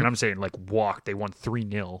 and I'm saying like walked. They won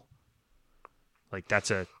 3-0. Like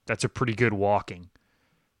that's a pretty good walking.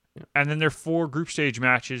 And then their 4 group stage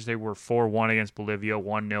matches, they were 4-1 against Bolivia,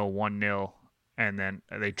 1-0, 1-0, and then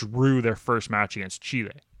they drew their first match against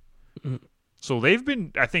Chile. So they've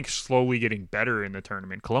been, I think, slowly getting better in the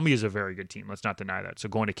tournament. Colombia is a very good team. Let's not deny that. So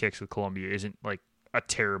going to kicks with Colombia isn't like a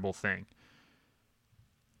terrible thing.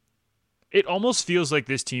 It almost feels like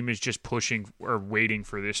this team is just pushing or waiting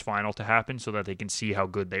for this final to happen so that they can see how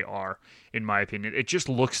good they are, in my opinion. It just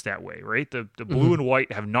looks that way, right? The blue and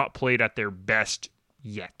white have not played at their best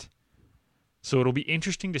yet. So it'll be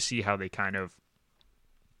interesting to see how they kind of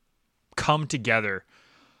come together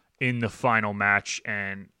in the final match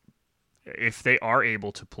and if they are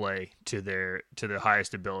able to play to their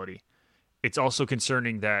highest ability. It's also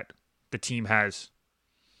concerning that the team has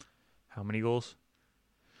how many goals?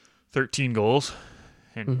 13 goals,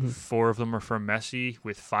 and 4 of them are from Messi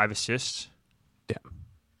with 5 assists. Yeah.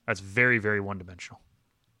 That's very, very one-dimensional.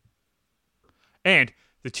 And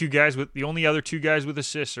the only other 2 guys with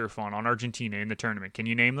assists are on Argentina in the tournament. Can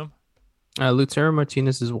you name them? Lautaro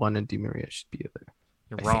Martinez is 1 and Di Maria should be there.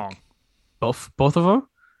 You're I wrong. think. Both of them?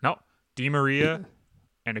 No, Di Maria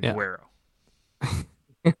and Yeah. Aguero.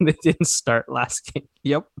 They didn't start last game.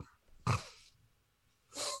 Yep.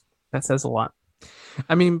 That says a lot.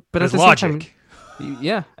 I mean, but There's at the same logic. time,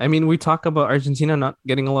 yeah. I mean, we talk about Argentina not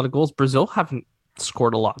getting a lot of goals. Brazil haven't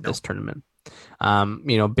scored a lot this tournament.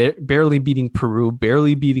 Barely beating Peru,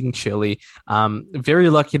 barely beating Chile. Very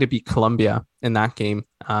lucky to beat Colombia in that game.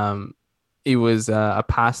 It was a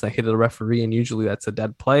pass that hit the referee, and usually that's a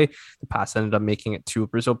dead play. The pass ended up making it to a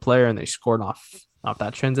Brazil player, and they scored off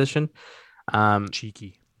that transition.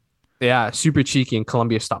 Cheeky. Yeah, super cheeky, and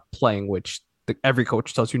Colombia stopped playing, which every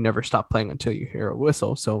coach tells you never stop playing until you hear a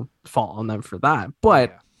whistle. So fault on them for that.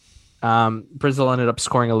 But Brazil ended up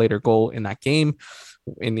scoring a later goal in that game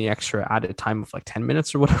in the extra added time of like 10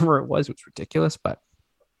 minutes or whatever it was. It was ridiculous, but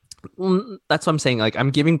that's what I'm saying. Like,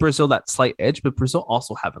 I'm giving Brazil that slight edge, but Brazil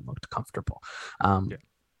also haven't looked comfortable.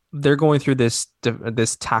 They're going through this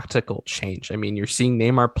tactical change. I mean, you're seeing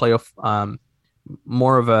Neymar play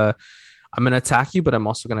more of a, I'm going to attack you, but I'm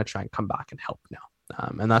also going to try and come back and help now.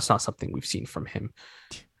 And that's not something we've seen from him.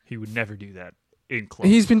 He would never do that in club.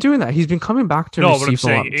 He's been doing that. He's been coming back to no, receive but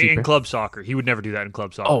I'm a lot saying deeper. in club soccer, he would never do that in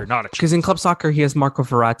club soccer. Oh, not a because in club soccer he has Marco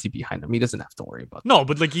Verratti behind him. He doesn't have to worry about that. No,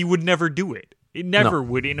 but like he would never do it. It never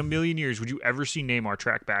would in a million years would you ever see Neymar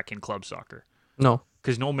track back in club soccer. No,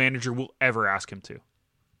 Because no manager will ever ask him to.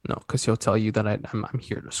 no, because he'll tell you that I'm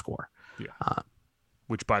here to score. Yeah.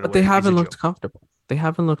 Which, by the But way, they is a haven't looked joke. comfortable. They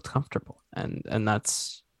haven't looked comfortable, and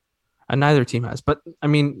neither team has. But I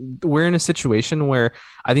mean, we're in a situation where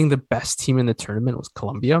I think the best team in the tournament was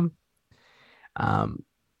Colombia, and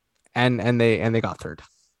they got third.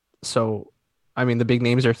 So, I mean, the big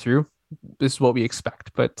names are through. This is what we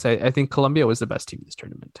expect. But I think Colombia was the best team in this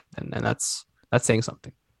tournament, and that's saying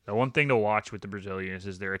something. The one thing to watch with the Brazilians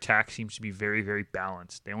is their attack seems to be very, very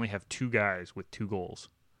balanced. They only have 2 guys with 2 goals.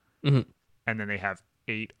 Mhm. And then they have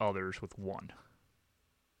 8 others with 1.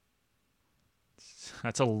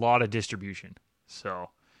 That's a lot of distribution. So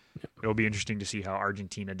it'll be interesting to see how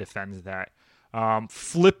Argentina defends that.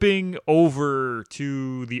 Flipping over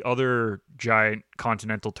to the other giant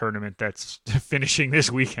continental tournament that's finishing this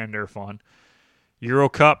weekend, Irfan. Euro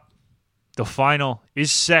Cup. The final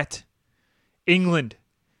is set. England.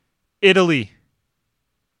 Italy.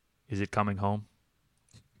 Is it coming home?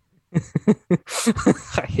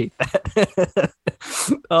 I hate that.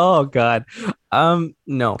 Oh God.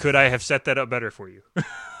 No. Could I have set that up better for you?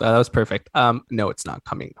 That was perfect. No, it's not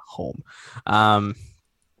coming home. I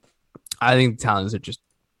think the Italians are just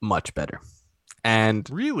much better, and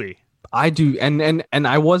Really? I do. And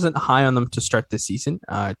I wasn't high on them to start the season,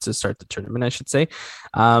 to start the tournament, I should say.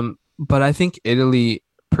 But I think Italy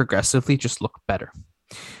progressively just look better.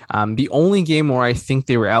 The only game where I think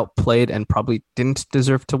they were outplayed and probably didn't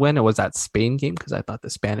deserve to win, it was that Spain game, because I thought the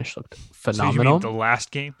Spanish looked So you phenomenal. mean the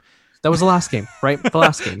last game? That was the last game, right? The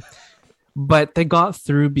last game. But they got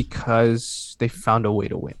through because they found a way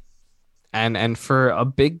to win. And for a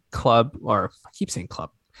big club, or I keep saying club,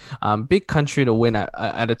 big country to win at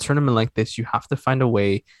a tournament like this, you have to find a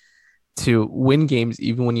way to win games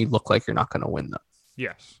even when you look like you're not going to win them.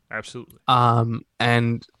 Yes, absolutely.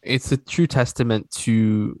 And it's a true testament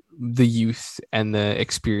to the youth and the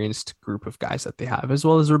experienced group of guys that they have, as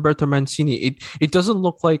well as Roberto Mancini. It doesn't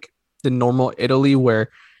look like the normal Italy where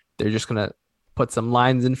they're just going to put some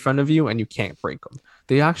lines in front of you and you can't break them.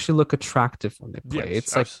 They actually look attractive when they play. Yes,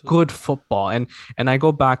 it's like absolutely. good football. And I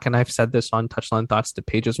go back, and I've said this on Touchline Thoughts, the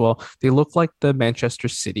page as well. They look like the Manchester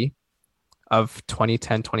City of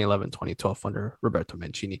 2010, 2011, 2012 under Roberto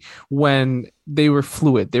Mancini, when they were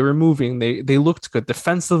fluid, they were moving, they looked good.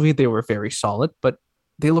 Defensively, they were very solid, but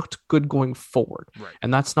they looked good going forward. Right.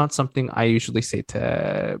 And that's not something I usually say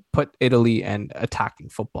to put Italy and attacking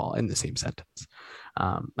football in the same sentence.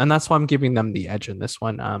 And that's why I'm giving them the edge in this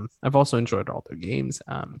one. I've also enjoyed all their games.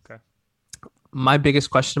 Okay. My biggest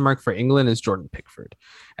question mark for England is Jordan Pickford.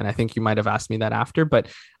 And I think you might have asked me that after, but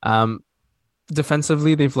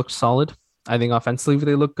defensively, they've looked solid. I think offensively,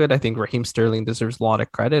 they look good. I think Raheem Sterling deserves a lot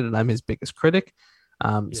of credit, and I'm his biggest critic.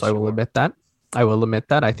 Yes, So I will you are. admit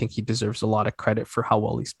that. I think he deserves a lot of credit for how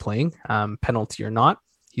well he's playing. Penalty or not,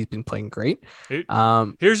 he's been playing great. It-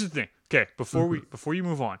 Um, Here's the thing. Okay, before you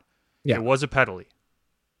move on, Yeah. it was a penalty.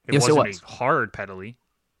 Yes, it wasn't was. a hard penalty.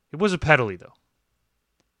 It was a penalty, though.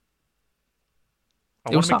 I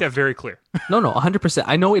It want was to make that soft. very clear. No, 100%.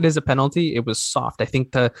 I know it is a penalty. It was soft. I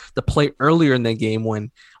think the play earlier in the game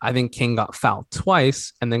when I think King got fouled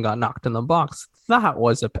twice and then got knocked in the box, that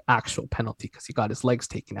was an actual penalty because he got his legs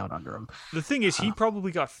taken out under him. The thing is, he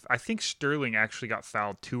probably got. I think Sterling actually got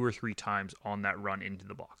fouled 2 or 3 times on that run into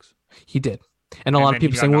the box. He did. And a And lot then of he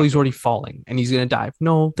people got saying, well, knocked he's already falling and he's going to dive.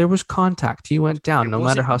 No, there was contact. He went down, It no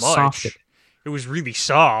matter wasn't how soft much. it. It was really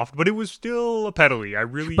soft, but it was still a penalty. I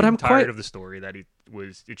really But am I'm tired quite- of the story that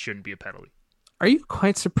it shouldn't be a penalty. Are you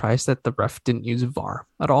quite surprised that the ref didn't use VAR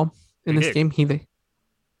at all in They this did. game?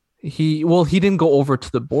 He didn't go over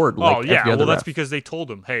to the board like Oh yeah, every other well that's ref. because they told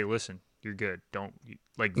him, "Hey, listen, you're good. Don't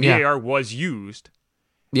like Yeah. VAR was used."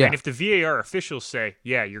 Yeah. And if the VAR officials say,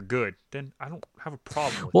 "Yeah, you're good," then I don't have a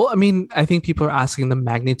problem with Well, I mean, I think people are asking the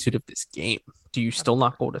magnitude of this game. Do you still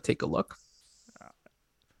not go to take a look? it.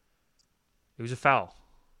 It was a foul.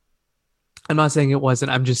 I'm not saying it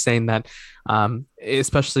wasn't. I'm just saying that,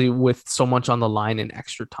 especially with so much on the line in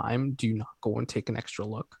extra time, do you not go and take an extra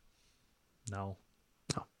look? No.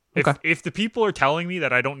 No. Okay. If the people are telling me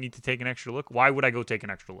that I don't need to take an extra look, why would I go take an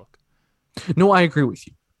extra look? No, I agree with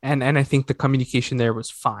you, and I think the communication there was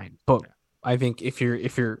fine. But Yeah. I think if you're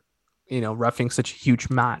reffing such a huge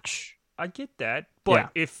match, I get that,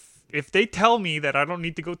 but if they tell me that I don't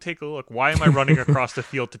need to go take a look, why am I running across the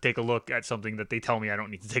field to take a look at something that they tell me I don't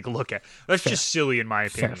need to take a look at? That's Fair. just silly in my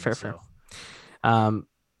opinion. Fair.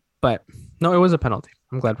 But no, it was a penalty.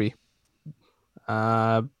 I'm glad we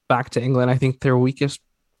back to England, I think their weakest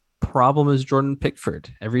problem is Jordan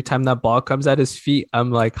Pickford. Every time that ball comes at his feet,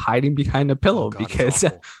 I'm like hiding behind a pillow God, it's because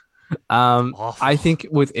awful. Awful. I think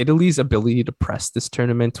with Italy's ability to press this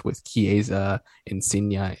tournament with Chiesa,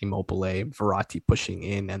 Insigne, Immobile, Verratti pushing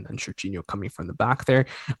in, and then Jorginho coming from the back there,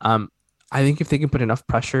 I think if they can put enough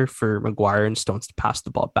pressure for Maguire and Stones to pass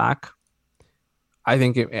the ball back, I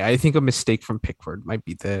think a mistake from Pickford might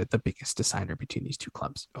be the biggest decider between these two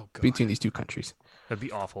clubs, Oh God, between these two countries. that'd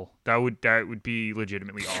be awful. That would be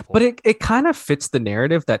legitimately awful. But it kind of fits the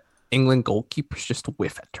narrative that England goalkeepers just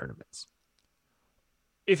whiff at tournaments.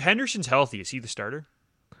 if Henderson's healthy, is he the starter?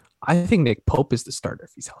 I think Nick Pope is the starter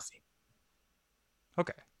if he's healthy.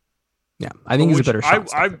 Okay. Yeah, I think he's a better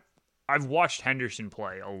shot. I've watched Henderson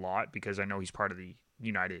play a lot because I know he's part of the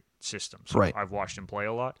United system. So Right. I've watched him play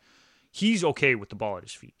a lot. He's okay with the ball at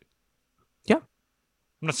his feet. Yeah. I'm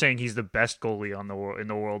not saying he's the best goalie in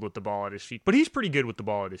the world with the ball at his feet, but he's pretty good with the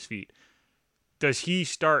ball at his feet. Does he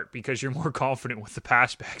start because you're more confident with the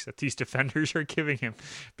pass backs that these defenders are giving him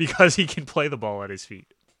because he can play the ball at his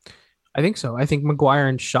feet? I think so. I think Maguire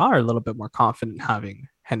and Shaw are a little bit more confident having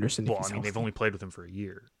Henderson. Well, I mean, they've only played with him for a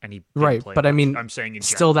year, and he didn't right, play but I much. mean, I'm saying in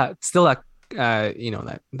still general.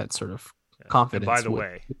 that sort of And confidence. by the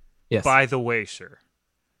way, yes. by the way, sir,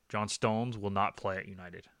 John Stones will not play at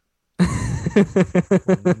United.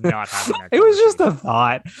 Not having that. It was just conversation. a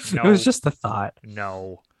thought. No. It was just a thought.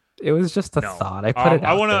 No. It was just a No. thought. I put it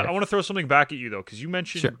out there. I want to throw something back at you though, because you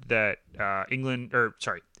mentioned Sure. that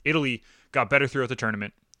Italy got better throughout the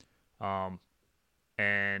tournament,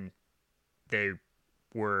 and they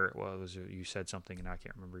were you said something and I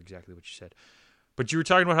can't remember exactly what you said, but you were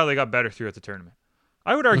talking about how they got better throughout the tournament.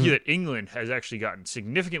 I would argue that England has actually gotten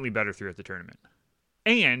significantly better throughout the tournament,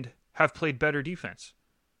 and have played better defense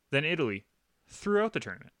than Italy throughout the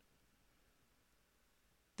tournament.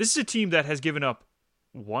 This is a team that has given up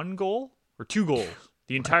 1 goal or 2 goals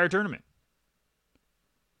the entire tournament.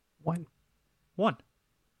 One.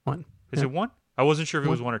 Is it 1? I wasn't sure if it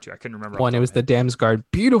was 1 or 2. I couldn't remember. One. It was the Damsgaard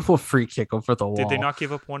beautiful free kick over the wall. Did they not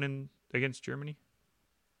give up 1 against Germany?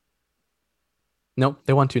 No,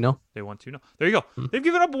 they won 2-0. They won 2-0. There you go. They've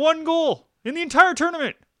given up 1 goal in the entire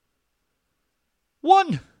tournament.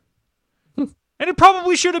 1. And it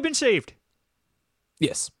probably should have been saved.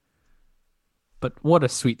 Yes. But what a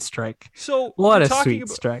sweet strike. So What you're a talking sweet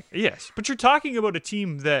about- strike. Yes, but you're talking about a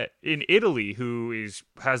team that in Italy who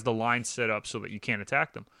has the line set up so that you can't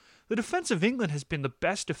attack them. The defense of England has been the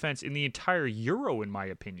best defense in the entire Euro, in my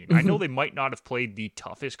opinion. I know they might not have played the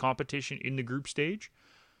toughest competition in the group stage,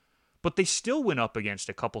 but they still went up against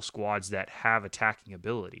a couple squads that have attacking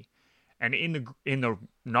ability. And in the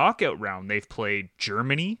knockout round, they've played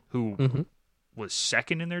Germany, who was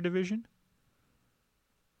second in their division,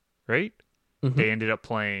 right? They ended up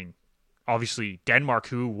playing, obviously, Denmark,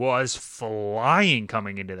 who was flying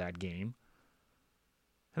coming into that game.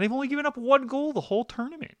 And they've only given up 1 goal the whole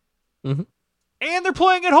tournament. Mhm. And they're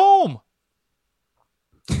playing at home.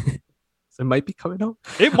 So it might be coming home.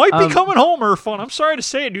 It might be coming home, Irfan. I'm sorry to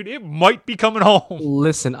say it, dude. It might be coming home.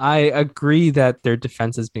 Listen, I agree that their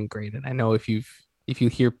defense has been great. And I know if you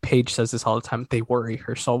hear Paige says this all the time, they worry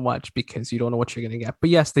her so much because you don't know what you're going to get.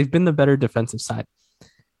 But yes, they've been the better defensive side.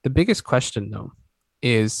 The biggest question, though,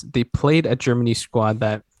 is they played a Germany squad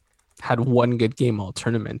that had 1 good game all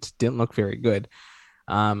tournament, didn't look very good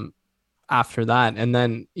after that. And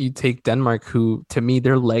then you take Denmark, who, to me,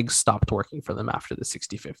 their legs stopped working for them after the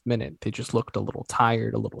 65th minute. They just looked a little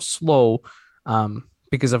tired, a little slow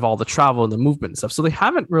because of all the travel and the movement and stuff. So they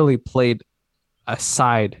haven't really played a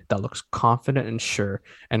side that looks confident and sure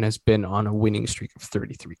and has been on a winning streak of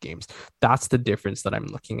 33 games. That's the difference that I'm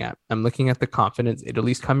looking at. I'm looking at the confidence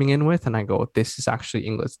Italy's coming in with, and I go, this is actually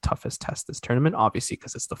England's toughest test this tournament, obviously,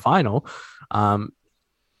 because it's the final.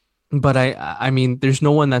 But I mean, there's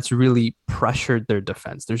no one that's really pressured their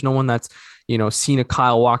defense. There's no one that's, seen a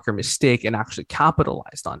Kyle Walker mistake and actually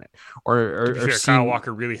capitalized on it. To be fair, Kyle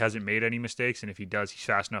Walker really hasn't made any mistakes, and if he does, he's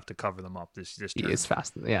fast enough to cover them up this He tournament. is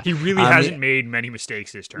fast. Yeah. He really hasn't made many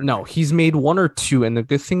mistakes this tournament. No, he's made 1 or 2. And the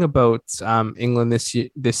good thing about England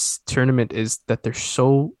this tournament is that they're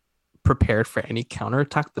so prepared for any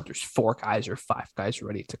counterattack that there's 4 guys or 5 guys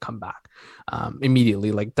ready to come back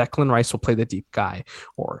immediately. Like Declan Rice will play the deep guy,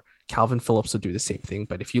 or Calvin Phillips will do the same thing.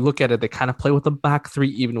 But if you look at it, they kind of play with the back 3,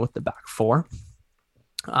 even with the back 4.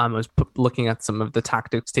 I was looking at some of the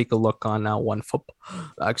tactics. Take a look on One Football.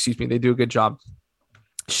 They do a good job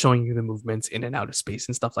showing you the movements in and out of space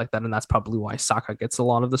and stuff like that. And that's probably why Saka gets a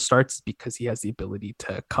lot of the starts, because he has the ability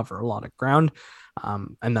to cover a lot of ground.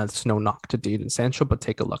 And that's no knock to Jadon Sancho, but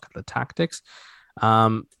take a look at the tactics.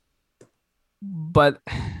 But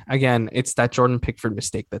again, it's that Jordan Pickford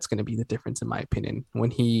mistake that's going to be the difference, in my opinion,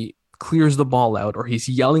 when he clears the ball out or he's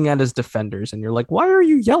yelling at his defenders, and you're like, "Why are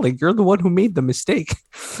you yelling? You're the one who made the mistake."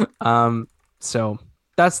 So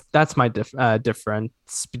that's my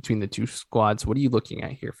difference between the two squads. What are you looking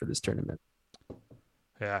at here for this tournament?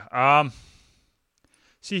 Yeah.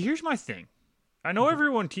 See, here's my thing. I know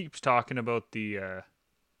everyone keeps talking about the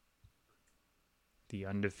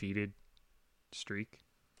undefeated streak.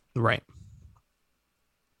 Right.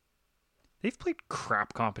 They've played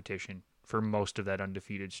crap competition for most of that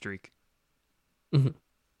undefeated streak. Mm-hmm.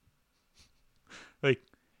 Like,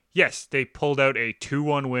 yes, they pulled out a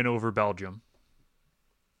 2-1 win over Belgium.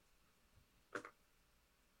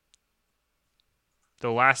 The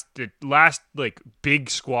last like big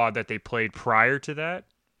squad that they played prior to that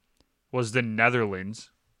was the Netherlands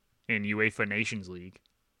in UEFA Nations League,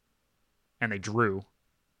 and they drew.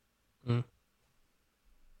 Mm.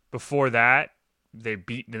 Before that, they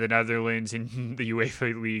beat the Netherlands in the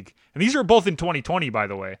UEFA League. And these are both in 2020, by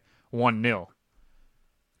the way. 1-0.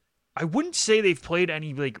 I wouldn't say they've played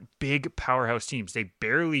any like big powerhouse teams. They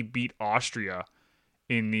barely beat Austria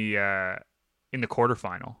in the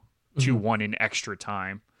quarterfinal. 2-1 in extra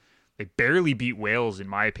time. They barely beat Wales, in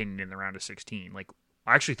my opinion, in the round of 16. Like,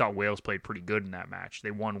 I actually thought Wales played pretty good in that match.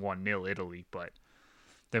 They won 1-0 Italy, but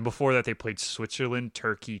then before that, they played Switzerland,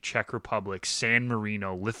 Turkey, Czech Republic, San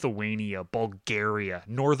Marino, Lithuania, Bulgaria,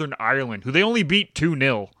 Northern Ireland, who they only beat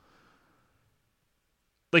 2-0.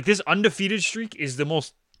 Like, this undefeated streak is the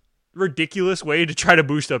most ridiculous way to try to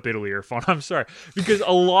boost up Italy, Irfan. I'm sorry. Because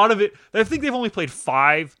a lot of it, I think they've only played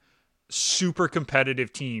 5 super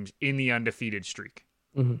competitive teams in the undefeated streak.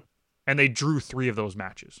 Mm-hmm. And they drew 3 of those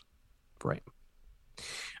matches. Right.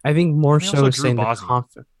 I think more so saying the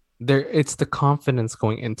Bosnia. it's the confidence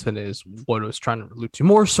going into it is what I was trying to allude to,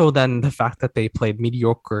 more so than the fact that they played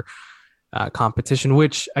mediocre competition,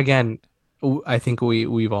 which again, I think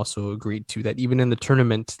we've also agreed to that even in the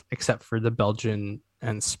tournament, except for the Belgian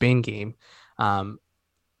and Spain game, they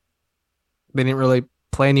didn't really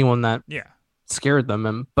play anyone that scared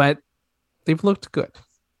them, but they've looked good,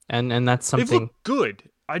 and that's something. They've looked good.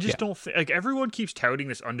 I just don't think, like, everyone keeps touting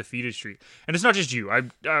this undefeated streak, and it's not just you.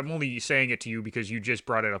 I'm only saying it to you because you just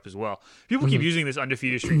brought it up as well. People keep using this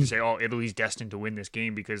undefeated streak to say, "Oh, Italy's destined to win this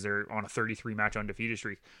game because they're on a 33 match undefeated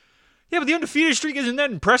streak." Yeah, but the undefeated streak isn't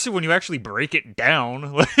that impressive when you actually break it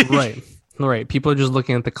down. Right. People are just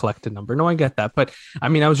looking at the collected number. No, I get that, but I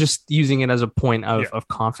mean, I was just using it as a point of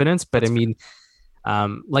confidence. But that's, I mean,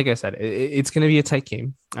 like I said, it's going to be a tight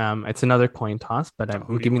game. It's another coin toss, but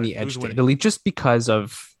I'm giving the edge to Italy just because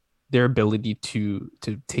of their ability to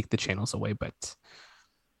take the channels away. But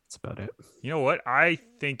that's about it. You know what? I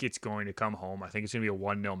think it's going to come home. I think it's going to be a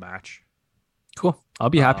 1-0 match. Cool. I'll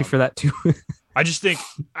be happy for that too. I just think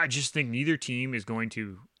neither team is going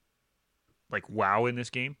to like wow in this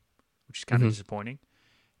game, which is kind of disappointing.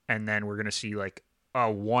 And then we're going to see like a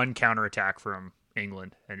one counterattack from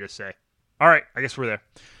England and just say, all right, I guess we're there.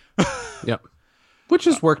 Yep. Which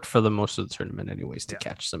has worked for the most of the tournament anyways, to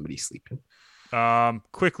catch somebody sleeping.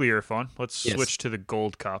 Quickly, Irfan, let's switch to the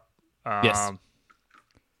Gold Cup. Yes.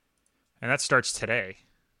 And that starts today.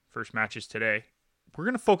 First match is today. We're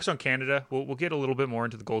going to focus on Canada. We'll get a little bit more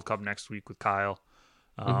into the Gold Cup next week with Kyle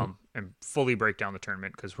and fully break down the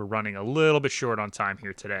tournament because we're running a little bit short on time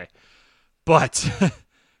here today. But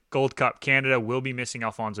Gold Cup, Canada will be missing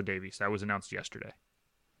Alphonso Davies. That was announced yesterday.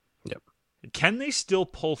 Yep. Can they still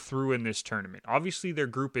pull through in this tournament? Obviously, their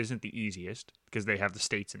group isn't the easiest because they have the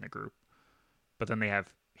states in the group. But then they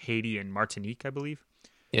have Haiti and Martinique, I believe.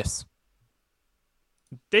 Yes.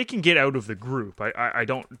 They can get out of the group. I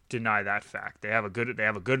don't deny that fact. They have a good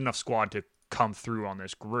enough squad to come through on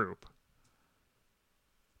this group.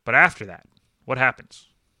 But after that, what happens?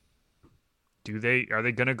 Are they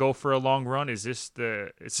going to go for a long run? Is this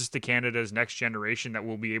the Canada's next generation that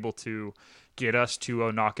will be able to get us to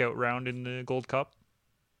a knockout round in the Gold Cup?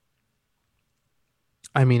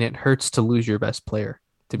 I mean, it hurts to lose your best player,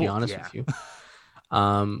 to be honest with you.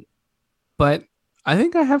 But I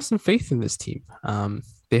think I have some faith in this team.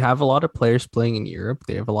 They have a lot of players playing in Europe.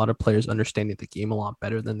 They have a lot of players understanding the game a lot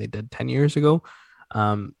better than they did 10 years ago.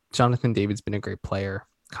 Jonathan David's been a great player.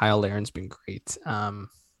 Kyle Laren's been great.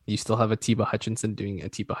 You still have Atiba Hutchinson doing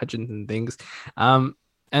Atiba Hutchinson things. And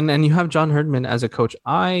then you have John Herdman as a coach.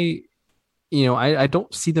 I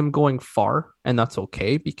don't see them going far, and that's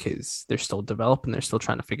okay because they're still developing. They're still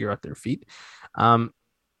trying to figure out their feet.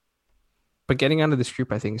 But getting out of this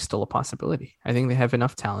group, I think, is still a possibility. I think they have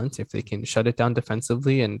enough talent. If they can shut it down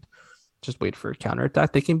defensively and just wait for a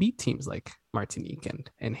counterattack, they can beat teams like Martinique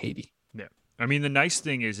and Haiti. Yeah. I mean, the nice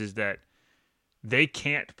thing is that they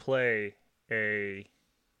can't play a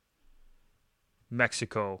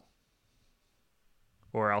Mexico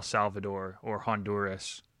or El Salvador or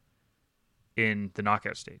Honduras in the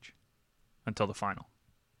knockout stage until the final.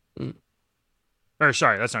 Or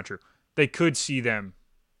sorry, that's not true. They could see them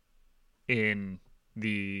in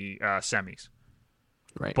the semis.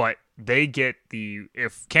 Right. But they get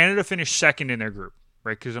if Canada finished second in their group,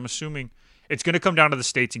 right? Because I'm assuming it's going to come down to the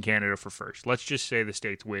States and Canada for first. Let's just say the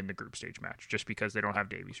States win the group stage match just because they don't have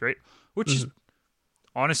Davies, right? Which is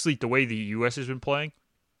honestly the way the U.S. has been playing.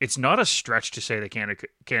 It's not a stretch to say that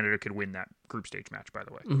Canada could win that group stage match, by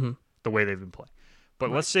the way, the way they've been playing.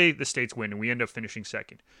 But let's say the States win and we end up finishing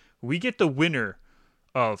second. We get the winner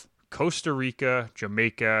of Costa Rica,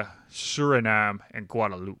 Jamaica, Suriname, and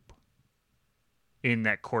Guadeloupe in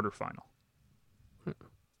that quarterfinal.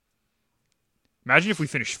 Imagine if we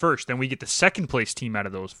finish first, then we get the second place team out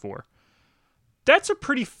of those four. That's a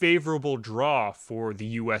pretty favorable draw for the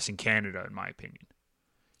U.S. and Canada, in my opinion.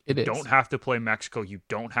 It is. You don't have to play Mexico. You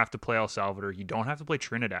don't have to play El Salvador. You don't have to play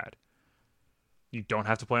Trinidad. You don't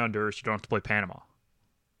have to play Honduras. You don't have to play Panama.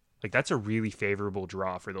 Like, that's a really favorable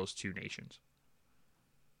draw for those two nations.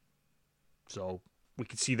 So we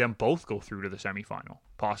could see them both go through to the semifinal,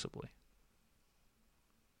 possibly.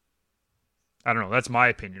 I don't know. That's my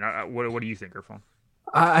opinion. What do you think, Irfan?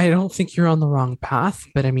 I don't think you're on the wrong path,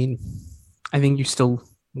 but I mean, I think you still,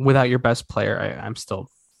 without your best player, I'm still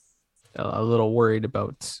a little worried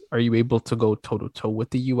about, are you able to go toe-to-toe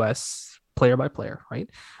with the U.S. player by player, right?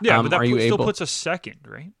 Yeah, but that still puts us second,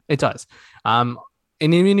 right? It does. And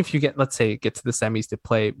even if you get to the semis to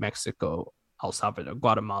play Mexico, El Salvador,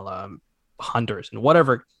 Guatemala, Honduras, in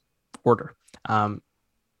whatever order, are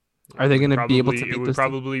they going to be able to beat It would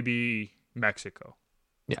probably be Mexico.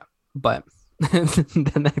 Yeah, but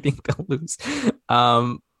then I think they'll lose.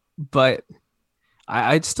 But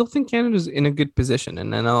I still think Canada's in a good position,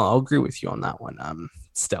 and then I'll agree with you on that one.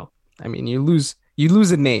 Still, I mean, you lose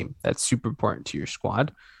a name that's super important to your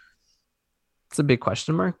squad. It's a big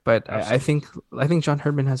question mark, but I think John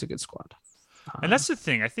Herdman has a good squad. And that's the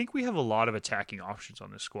thing. I think we have a lot of attacking options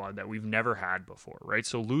on this squad that we've never had before, right?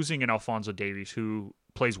 So losing an Alphonso Davies who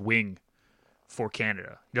plays wing for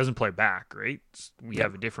Canada, he doesn't play back, right? We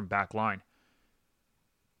have a different back line.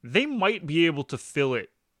 They might be able to fill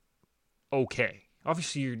it okay.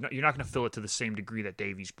 Obviously, you're not going to fill it to the same degree that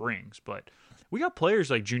Davies brings, but we got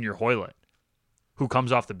players like Junior Hoylett, who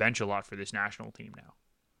comes off the bench a lot for this national team now.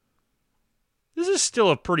 This is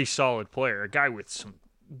still a pretty solid player, a guy with some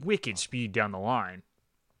wicked speed down the line.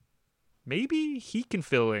 Maybe he can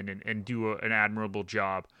fill in and do an admirable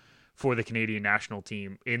job for the Canadian national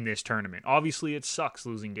team in this tournament. Obviously, it sucks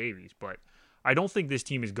losing Davies, but I don't think this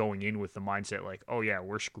team is going in with the mindset like, oh yeah,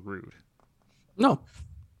 we're screwed. No.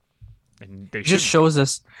 And it just shows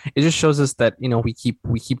us that, we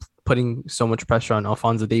keep putting so much pressure on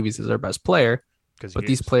Alphonso Davies as our best player, but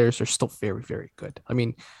these players are still very, very good. I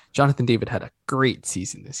mean, Jonathan David had a great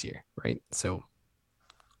season this year, right? So,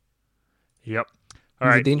 yep.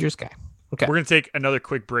 He's a dangerous guy. Okay. We're going to take another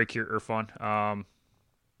quick break here, Irfan, and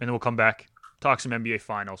then we'll come back, talk some NBA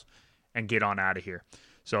Finals, and get on out of here.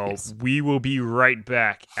 So We will be right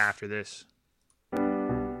back after this.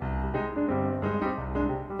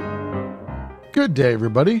 Good day,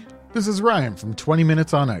 everybody. This is Ryan from 20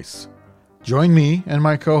 Minutes on Ice. Join me and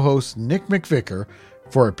my co-host Nick McVicker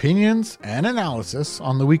for opinions and analysis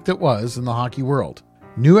on the week that was in the hockey world.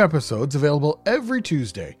 New episodes available every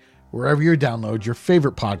Tuesday, wherever you download your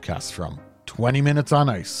favorite podcasts from. 20 Minutes on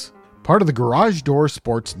Ice, part of the Garage Door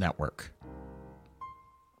Sports Network.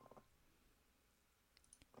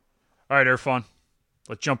 All right, Irfan,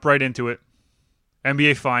 let's jump right into it.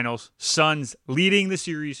 NBA Finals, Suns leading the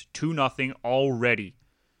series 2-0 already.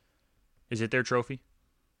 Is it their trophy?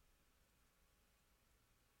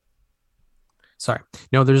 Sorry.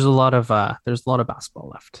 No, there's a lot of basketball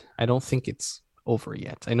left. I don't think it's over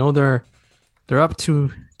yet. I know they're up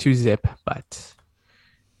to 2-0, but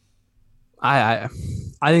I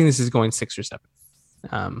think this is going 6 or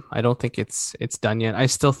 7. I don't think it's done yet. I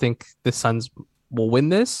still think the Suns will win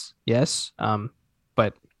this, yes.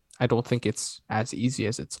 But I don't think it's as easy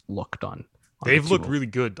as it's looked on. They've looked really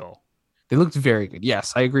good, though. They looked very good.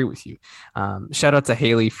 Yes, I agree with you. Shout out to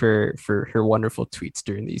Haley for her wonderful tweets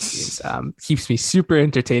during these games. Keeps me super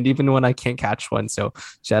entertained, even when I can't catch one. So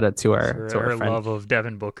shout out to our friend. Love of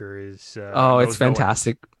Devin Booker is it's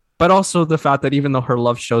fantastic. But also the fact that even though her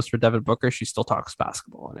love shows for Devin Booker, she still talks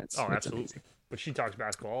basketball, and it's absolutely amazing. But she talks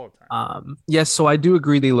basketball all the time. Yes, so I do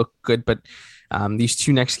agree they look good, but these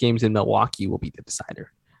 2 next games in Milwaukee will be the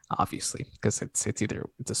decider. Obviously, because it's either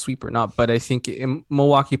a sweep or not. But I think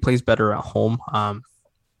Milwaukee plays better at home.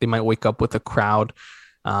 They might wake up with a crowd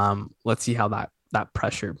Let's see how that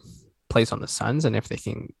pressure plays on the Suns, and if they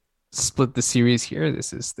can split the series here,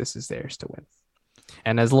 this is theirs to win.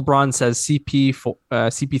 And as LeBron says,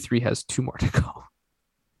 CP3 has 2 more to go.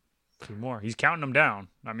 2 more. He's counting them down.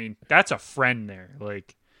 I mean, that's a friend there.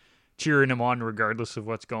 Like, cheering him on regardless of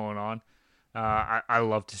what's going on. I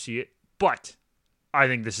love to see it. But I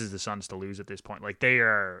think this is the Suns to lose at this point. Like, they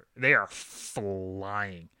are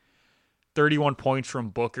flying. 31 points from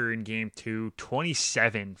Booker in game 2.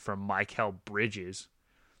 27 from Mikal Bridges.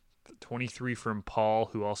 23 from Paul,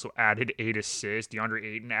 who also added 8 assists. DeAndre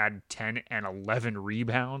Ayton added 10 and 11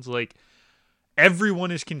 rebounds. Like, everyone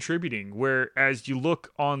is contributing. Whereas you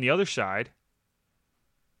look on the other side,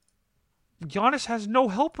 Giannis has no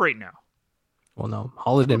help right now. Well, no.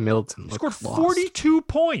 Holiday and Middleton Scored lost. 42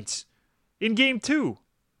 points in game 2.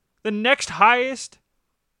 The next highest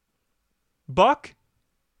Buck,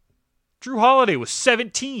 Drew Holiday, was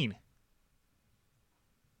 17.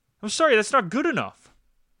 I'm sorry, that's not good enough.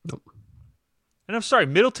 Nope. And I'm sorry,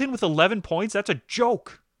 Middleton with 11 points, that's a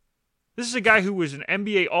joke. This is a guy who was an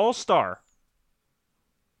NBA All-Star.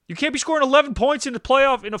 You can't be scoring 11 points in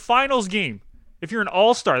a finals game if you're an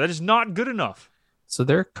All-Star. That is not good enough. So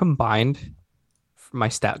they're combined for my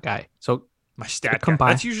stat guy. So my stat guy.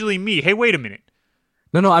 That's usually me. Hey, wait a minute.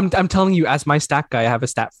 No, I'm telling you, as my stat guy, I have a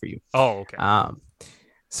stat for you. Oh, okay.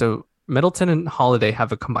 So Middleton and Holiday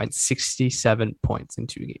have a combined 67 points in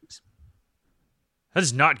 2 games. That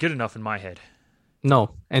is not good enough in my head.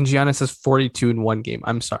 No, and Giannis has 42 in 1 game.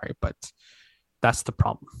 I'm sorry, but that's the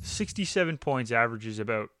problem. 67 points averages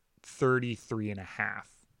about 33.5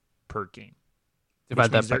 per game.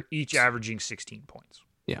 Divide that by, they're each averaging 16 points.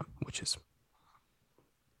 Yeah, which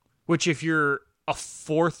if you're a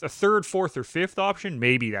third, fourth, or fifth option,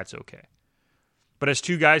 maybe that's okay. But as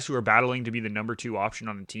 2 guys who are battling to be the number 2 option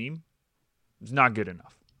on the team, it's not good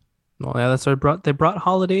enough. Well, yeah, that's why they brought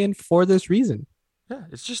Holiday in for this reason. Yeah,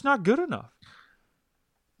 it's just not good enough.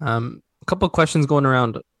 A couple of questions going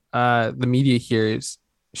around the media here is,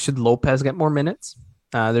 should Lopez get more minutes?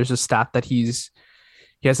 There's a stat that he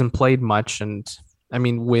hasn't played much, and I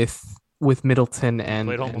mean with Middleton and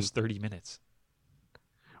played almost 30 minutes.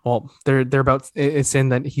 Well, they're about, it's saying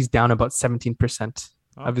that he's down about 17%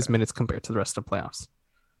 of his minutes compared to the rest of the playoffs.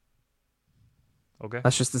 Okay,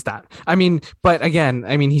 that's just the stat. I mean, but again,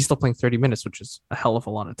 he's still playing 30 minutes, which is a hell of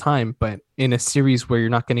a lot of time. But in a series where you're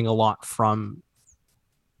not getting a lot from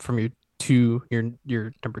your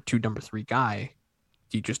number 2, number 3 guy,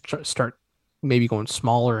 do you just start maybe going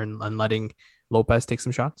smaller and letting Lopez take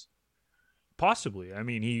some shots? Possibly. I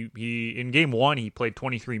mean, he in game 1 he played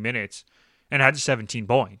 23 minutes and had 17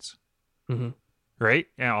 points, right?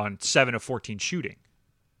 On 7 of 14 shooting.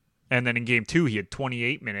 And then in game 2 he had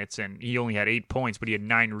 28 minutes and he only had 8 points, but he had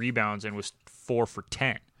 9 rebounds and was 4 for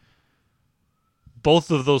 10. Both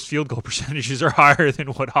of those field goal percentages are higher than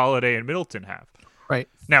what Holiday and Middleton have. Right.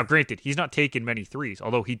 Now, granted, he's not taking many threes,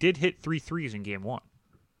 although he did hit 3 threes in game 1.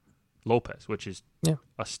 Lopez, which is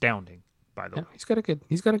astounding, by the way. He's got a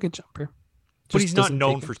good jumper. But he's not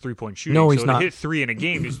known for 3-point shooting. No, he's not. To hit 3 in a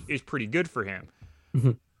game is pretty good for him.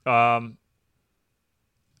 Mm-hmm.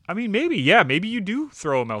 I mean, maybe you do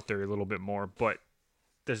throw him out there a little bit more, but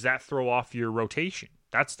does that throw off your rotation?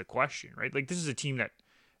 That's the question, right? Like, this is a team that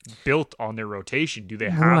built on their rotation. Do they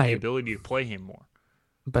have the ability to play him more?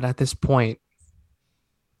 But at this point,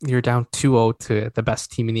 you're down 2-0 to the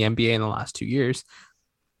best team in the NBA in the last 2 years.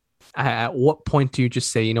 At what point do you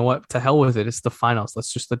just say, you know what, to hell with it, it's the finals,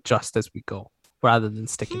 let's just adjust as we go, rather than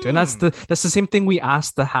sticking to it? And that's the same thing we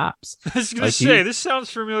asked the Habs. I was going to say, this sounds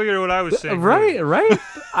familiar to what I was saying. Right.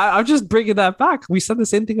 I'm just bringing that back. We said the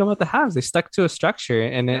same thing about the Habs. They stuck to a structure,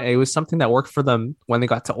 and it was something that worked for them when they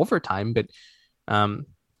got to overtime. But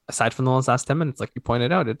aside from those last 10 minutes, like you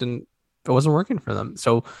pointed out, it wasn't working for them.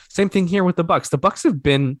 So same thing here with the Bucks. The Bucks have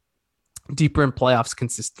been deeper in playoffs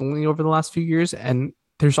consistently over the last few years, and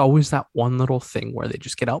there's always that one little thing where they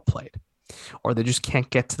just get outplayed, or they just can't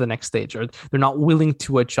get to the next stage, or they're not willing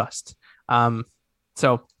to adjust.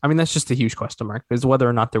 So, I mean, that's just a huge question mark, is whether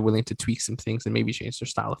or not they're willing to tweak some things and maybe change their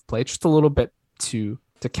style of play just a little bit to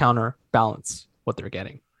counterbalance what they're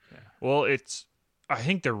getting. Yeah. Well, I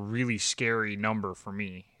think the really scary number for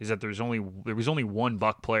me is that there was only one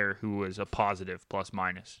Buck player who was a positive plus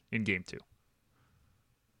minus in game 2.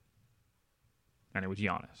 And it was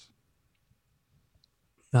Giannis.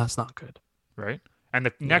 That's not good. Right? And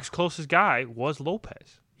the next closest guy was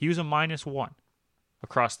Lopez. He was a -1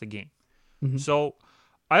 across the game. Mm-hmm. So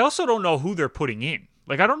I also don't know who they're putting in.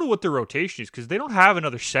 Like, I don't know what their rotation is, because they don't have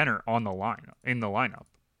another center in the lineup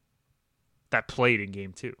that played in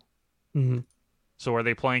game 2. Mm-hmm. So are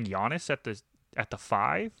they playing Giannis at the at the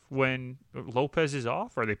 5 when Lopez is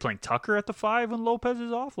off? Are they playing Tucker at the 5 when Lopez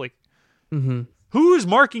is off? Like, who is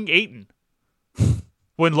marking Ayton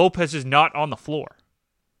when Lopez is not on the floor?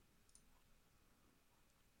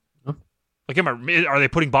 Like, are they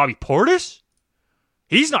putting Bobby Portis?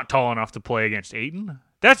 He's not tall enough to play against Ayton.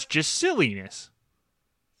 That's just silliness.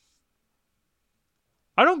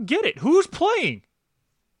 I don't get it. Who's playing?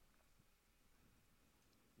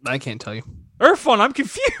 I can't tell you. Irfan, I'm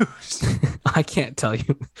confused. I can't tell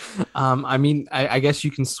you. I mean, I guess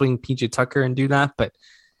you can swing PJ Tucker and do that, but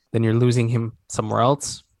then you're losing him somewhere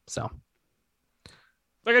else. So,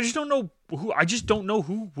 like, I just don't know who. I just don't know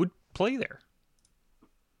who would play there.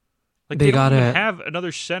 Like, they don't gotta even have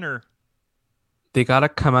another center. They gotta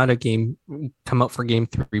come out for game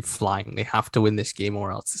 3 flying. They have to win this game,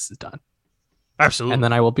 or else this is done. Absolutely. And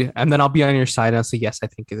then I'll be on your side. I'll say yes. I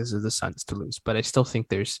think this is the Suns to lose, but I still think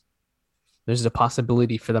there's a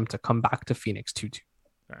possibility for them to come back to Phoenix 2-2.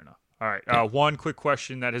 Fair enough. All right. One quick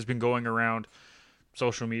question that has been going around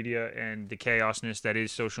social media and the chaosness that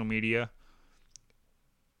is social media.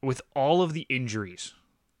 With all of the injuries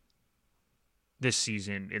this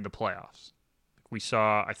season in the playoffs, we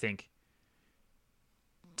saw, I think,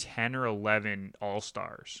 10 or 11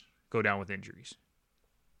 All-Stars go down with injuries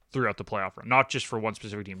throughout the playoff run. Not just for one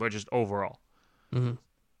specific team, but just overall. Mm-hmm.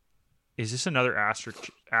 Is this another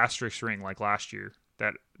asterisk ring like last year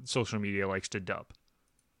that social media likes to dub?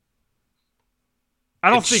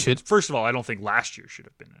 First of all, I don't think last year should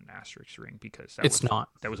have been an asterisk ring because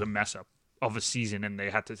that was a mess up of a season and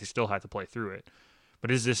they still had to play through it.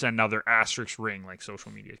 But is this another asterisk ring like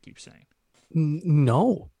social media keeps saying?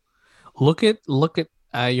 No. Look at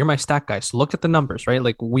you're my stat guy. So look at the numbers, right?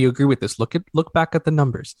 Like, we agree with this. Look back at the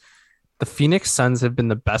numbers. The Phoenix Suns have been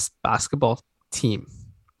the best basketball team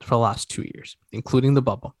for the last 2 years, including the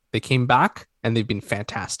bubble. They came back and they've been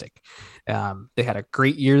fantastic. They had a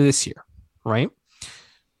great year this year, right?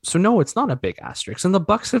 So no, it's not a big asterisk. And the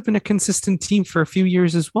Bucks have been a consistent team for a few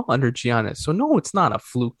years as well under Giannis. So no, it's not a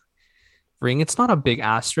fluke ring. It's not a big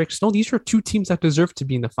asterisk. No, these are two teams that deserve to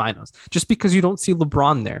be in the finals. Just because you don't see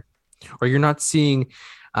LeBron there, or you're not seeing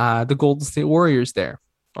the Golden State Warriors there,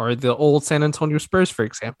 or the old San Antonio Spurs, for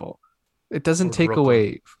example, it doesn't take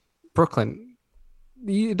away Brooklyn.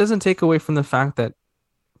 It doesn't take away from the fact that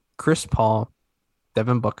Chris Paul,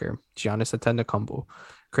 Devin Booker, Giannis Antetokounmpo,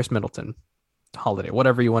 Chris Middleton, Holiday,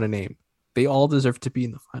 whatever you want to name, they all deserve to be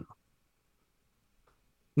in the final.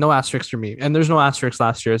 No asterisks for me. And there's no asterisks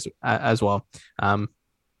last year as well.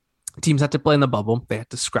 Teams had to play in the bubble. They had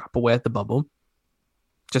to scrap away at the bubble.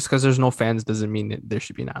 Just because there's no fans doesn't mean that there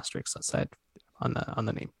should be an asterisk outside on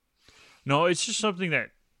the name. No, it's just something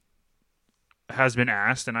that has been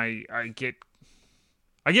asked, and I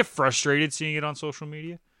get frustrated seeing it on social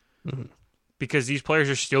media because these players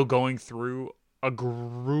are still going through a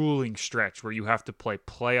grueling stretch where you have to play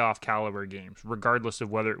playoff caliber games, regardless of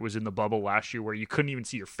whether it was in the bubble last year where you couldn't even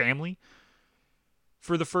see your family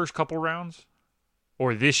for the first couple rounds,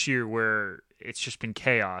 or this year where it's just been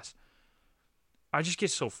chaos. I just get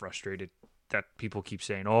so frustrated that people keep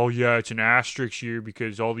saying, oh yeah, it's an asterisk year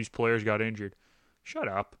because all these players got injured. Shut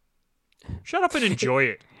up and enjoy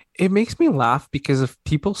it. It makes me laugh because of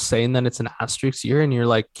people saying that it's an asterisk year and you're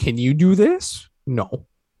like, can you do this? No.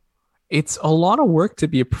 It's a lot of work to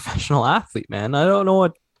be a professional athlete, man. I don't know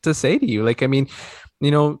what to say to you. Like, I mean,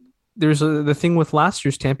 there's the thing with last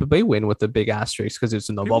year's Tampa Bay win with the big asterisk because it's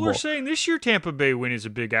in the bubble. People are saying this year Tampa Bay win is a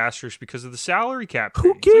big asterisk because of the salary cap.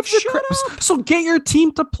 Who gives a crap? So get your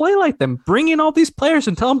team to play like them. Bring in all these players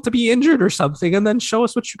and tell them to be injured or something, and then show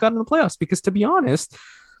us what you got in the playoffs. Because to be honest,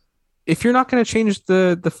 if you're not going to change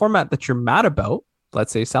the format that you're mad about,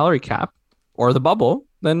 let's say salary cap or the bubble,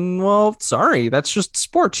 then, well, sorry, that's just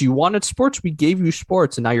sports. You wanted sports, we gave you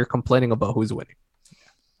sports, and now you're complaining about who's winning.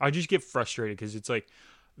 I just get frustrated because it's like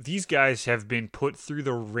these guys have been put through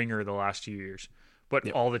the ringer the last 2 years,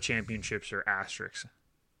 but all the championships are asterisks.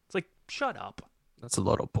 It's like, shut up. That's a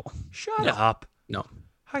load of bull. Shut up. No.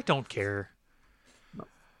 I don't care.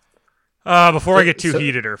 Before I get too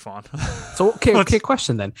heated, Irfan. So, okay,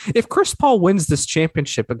 question then. If Chris Paul wins this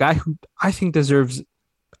championship, a guy who I think deserves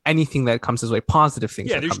anything that comes his way, positive things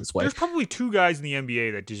that come his way. There's probably two guys in the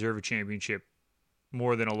NBA that deserve a championship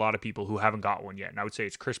more than a lot of people who haven't got one yet. And I would say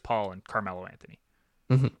it's Chris Paul and Carmelo Anthony.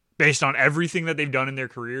 Mm-hmm. Based on everything that they've done in their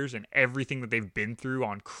careers and everything that they've been through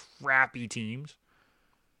on crappy teams,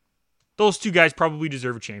 those two guys probably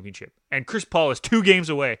deserve a championship. And Chris Paul is 2 games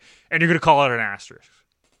away, and you're going to call it an asterisk.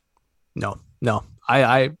 No.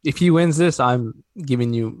 I if he wins this, I'm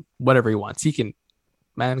giving you whatever he wants. He can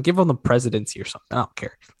man, give him the presidency or something. I don't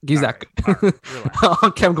care. He's All that right, good. all right,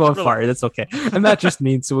 Okay, I'm going Relax. far. That's okay. And that just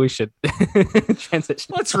means we should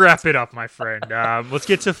transition. Let's wrap it up, my friend. Let's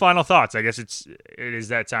get to final thoughts. I guess it is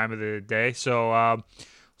that time of the day. So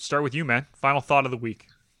start with you, man. Final thought of the week.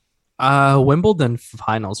 Wimbledon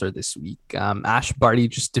finals are this week. Ash Barty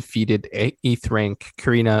just defeated 8th rank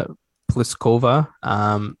Karina Pliskova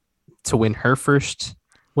to win her first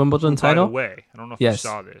Wimbledon title. By the way, I don't know if Yes. you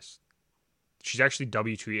saw this. She's actually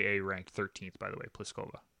WTA ranked 13th, by the way,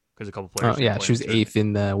 Pliskova, because a couple players. Oh, yeah, she was 8th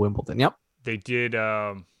in the Wimbledon. Yep. They did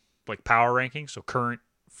like power rankings, so current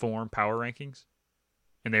form power rankings,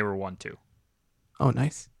 and they were 1-2. Oh,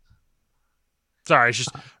 nice. Sorry, it's just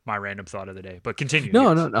my random thought of the day. But continue.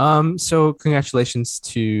 No, yes. no. So congratulations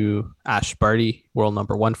to Ash Barty, world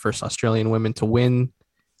number 1, first Australian women to win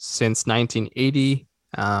since 1980.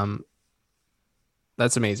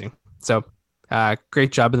 That's amazing. So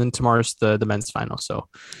great job. And then tomorrow's the men's final. So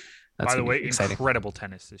that's By the gonna way, be exciting. incredible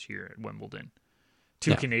tennis this year at Wimbledon.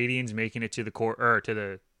 Two Yeah. Canadians making it to the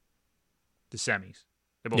semis.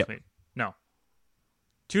 They both Yep. made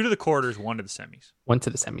 2 to the quarters, 1 to the semis. One to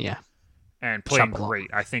the semi, yeah. And playing Chapeau. great.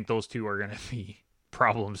 I think those two are going to be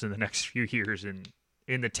problems in the next few years in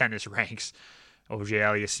the tennis ranks. OJ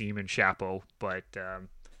Aliassime and Chapeau. But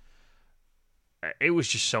it was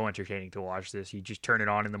just so entertaining to watch this. You just turn it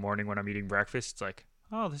on in the morning when I'm eating breakfast. It's like,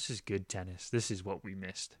 oh, this is good tennis. This is what we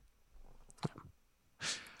missed.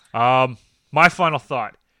 My final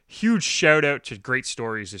thought. Huge shout out to great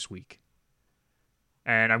stories this week.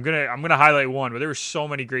 And I'm gonna highlight one, but there were so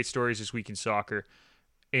many great stories this week in soccer,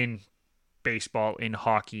 in baseball, in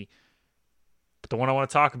hockey. But the one I want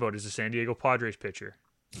to talk about is the San Diego Padres pitcher,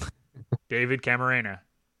 David Camarena.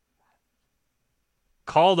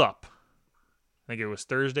 Called up, I think it was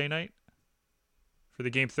Thursday night, for the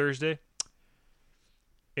game Thursday.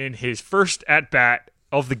 In his first at-bat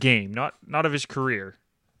of the game, not of his career,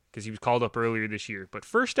 because he was called up earlier this year, but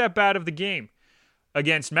first at-bat of the game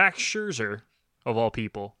against Max Scherzer, of all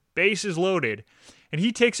people. Bases loaded. And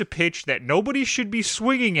he takes a pitch that nobody should be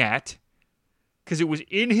swinging at, because it was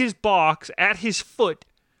in his box, at his foot,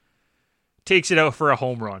 takes it out for a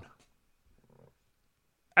home run.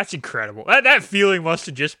 That's incredible. That feeling must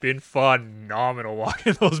have just been phenomenal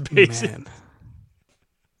walking those bases. Man.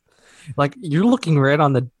 Like, you're looking right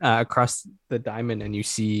on the across the diamond and you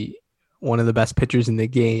see one of the best pitchers in the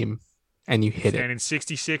game and you hit it. Standing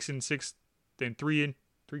 66 and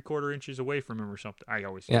 3.75 inches away from him or something. I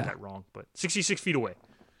always get Yeah. that wrong, but 66 feet away.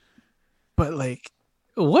 But like,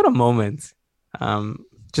 what a moment.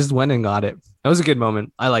 Just went and got it. That was a good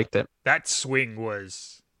moment. I liked it. That swing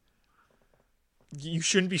was... You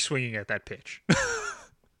shouldn't be swinging at that pitch.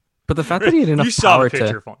 But the fact that he had enough You saw power the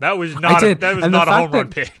pitcher to fall. That was not did. that was And the not a fact home run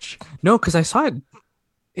that- pitch. no, because I saw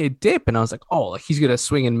it dip, and I was like, oh, like he's gonna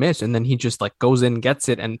swing and miss, and then he just like goes in, gets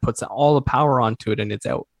it, and puts all the power onto it, and it's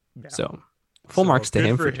out. Yeah. So full So, marks to good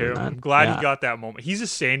him for doing that. I'm glad Yeah. he got that moment. He's a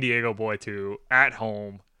San Diego boy too, at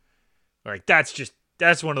home. Like that's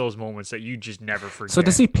one of those moments that you just never forget. So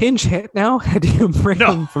does he pinch hit now? Do you bring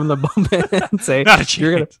No. him from the moment and say Not a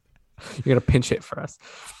chance. you're gonna pinch hit for us?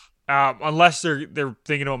 Unless they're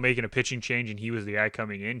thinking about making a pitching change and he was the guy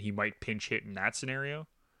coming in, he might pinch hit in that scenario.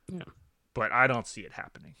 Yeah. But I don't see it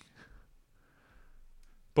happening.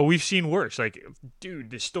 But we've seen worse. Like, dude,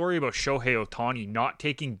 the story about Shohei Ohtani not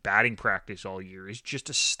taking batting practice all year is just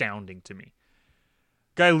astounding to me.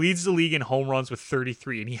 Guy leads the league in home runs with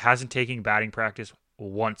 33, and he hasn't taken batting practice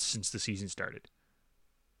once since the season started.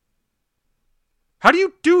 How do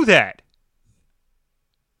you do that?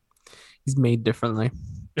 He's made differently.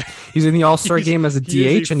 He's in the All-Star game as a He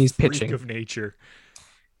is DH and he's freak pitching. of nature.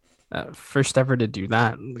 First ever to do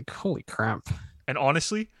that. Like, holy crap. And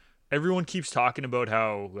honestly, everyone keeps talking about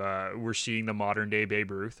how we're seeing the modern day Babe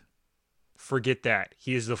Ruth. Forget that.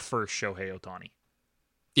 He is the first Shohei Ohtani.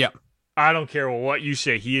 Yeah. I don't care what you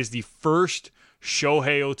say. He is the first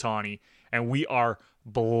Shohei Ohtani, and we are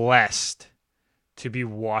blessed to be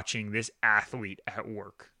watching this athlete at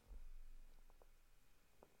work.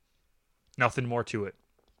 Nothing more to it.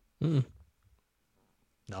 Mm.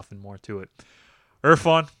 Nothing more to it.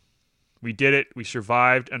 Irfan, we did it. We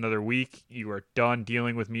survived another week. You are done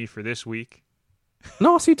dealing with me for this week.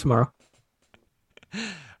 No, I'll see you tomorrow.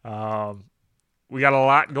 We got a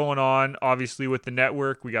lot going on, obviously, with the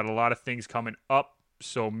network. We got a lot of things coming up,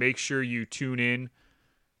 so make sure you tune in.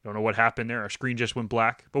 Don't know what happened there. Our screen just went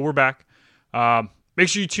black, but we're back. Make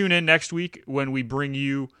sure you tune in next week when we bring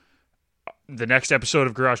you the next episode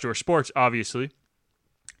of Garage Door Sports, obviously,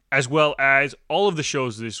 as well as all of the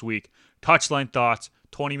shows this week. Touchline Thoughts,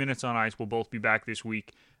 20 Minutes on Ice will both be back this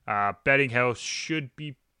week. Betting House should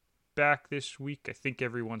be back this week. I think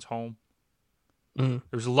everyone's home. Mhm.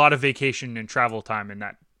 There's a lot of vacation and travel time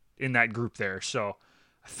in that group there. So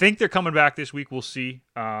I think they're coming back this week. We'll see.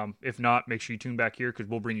 If not, make sure you tune back here because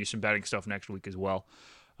we'll bring you some betting stuff next week as well.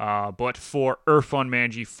 But for Irfan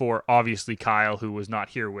Manji, for obviously Kyle, who was not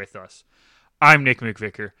here with us, I'm Nick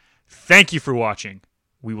McVicker. Thank you for watching.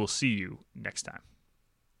 We will see you next time.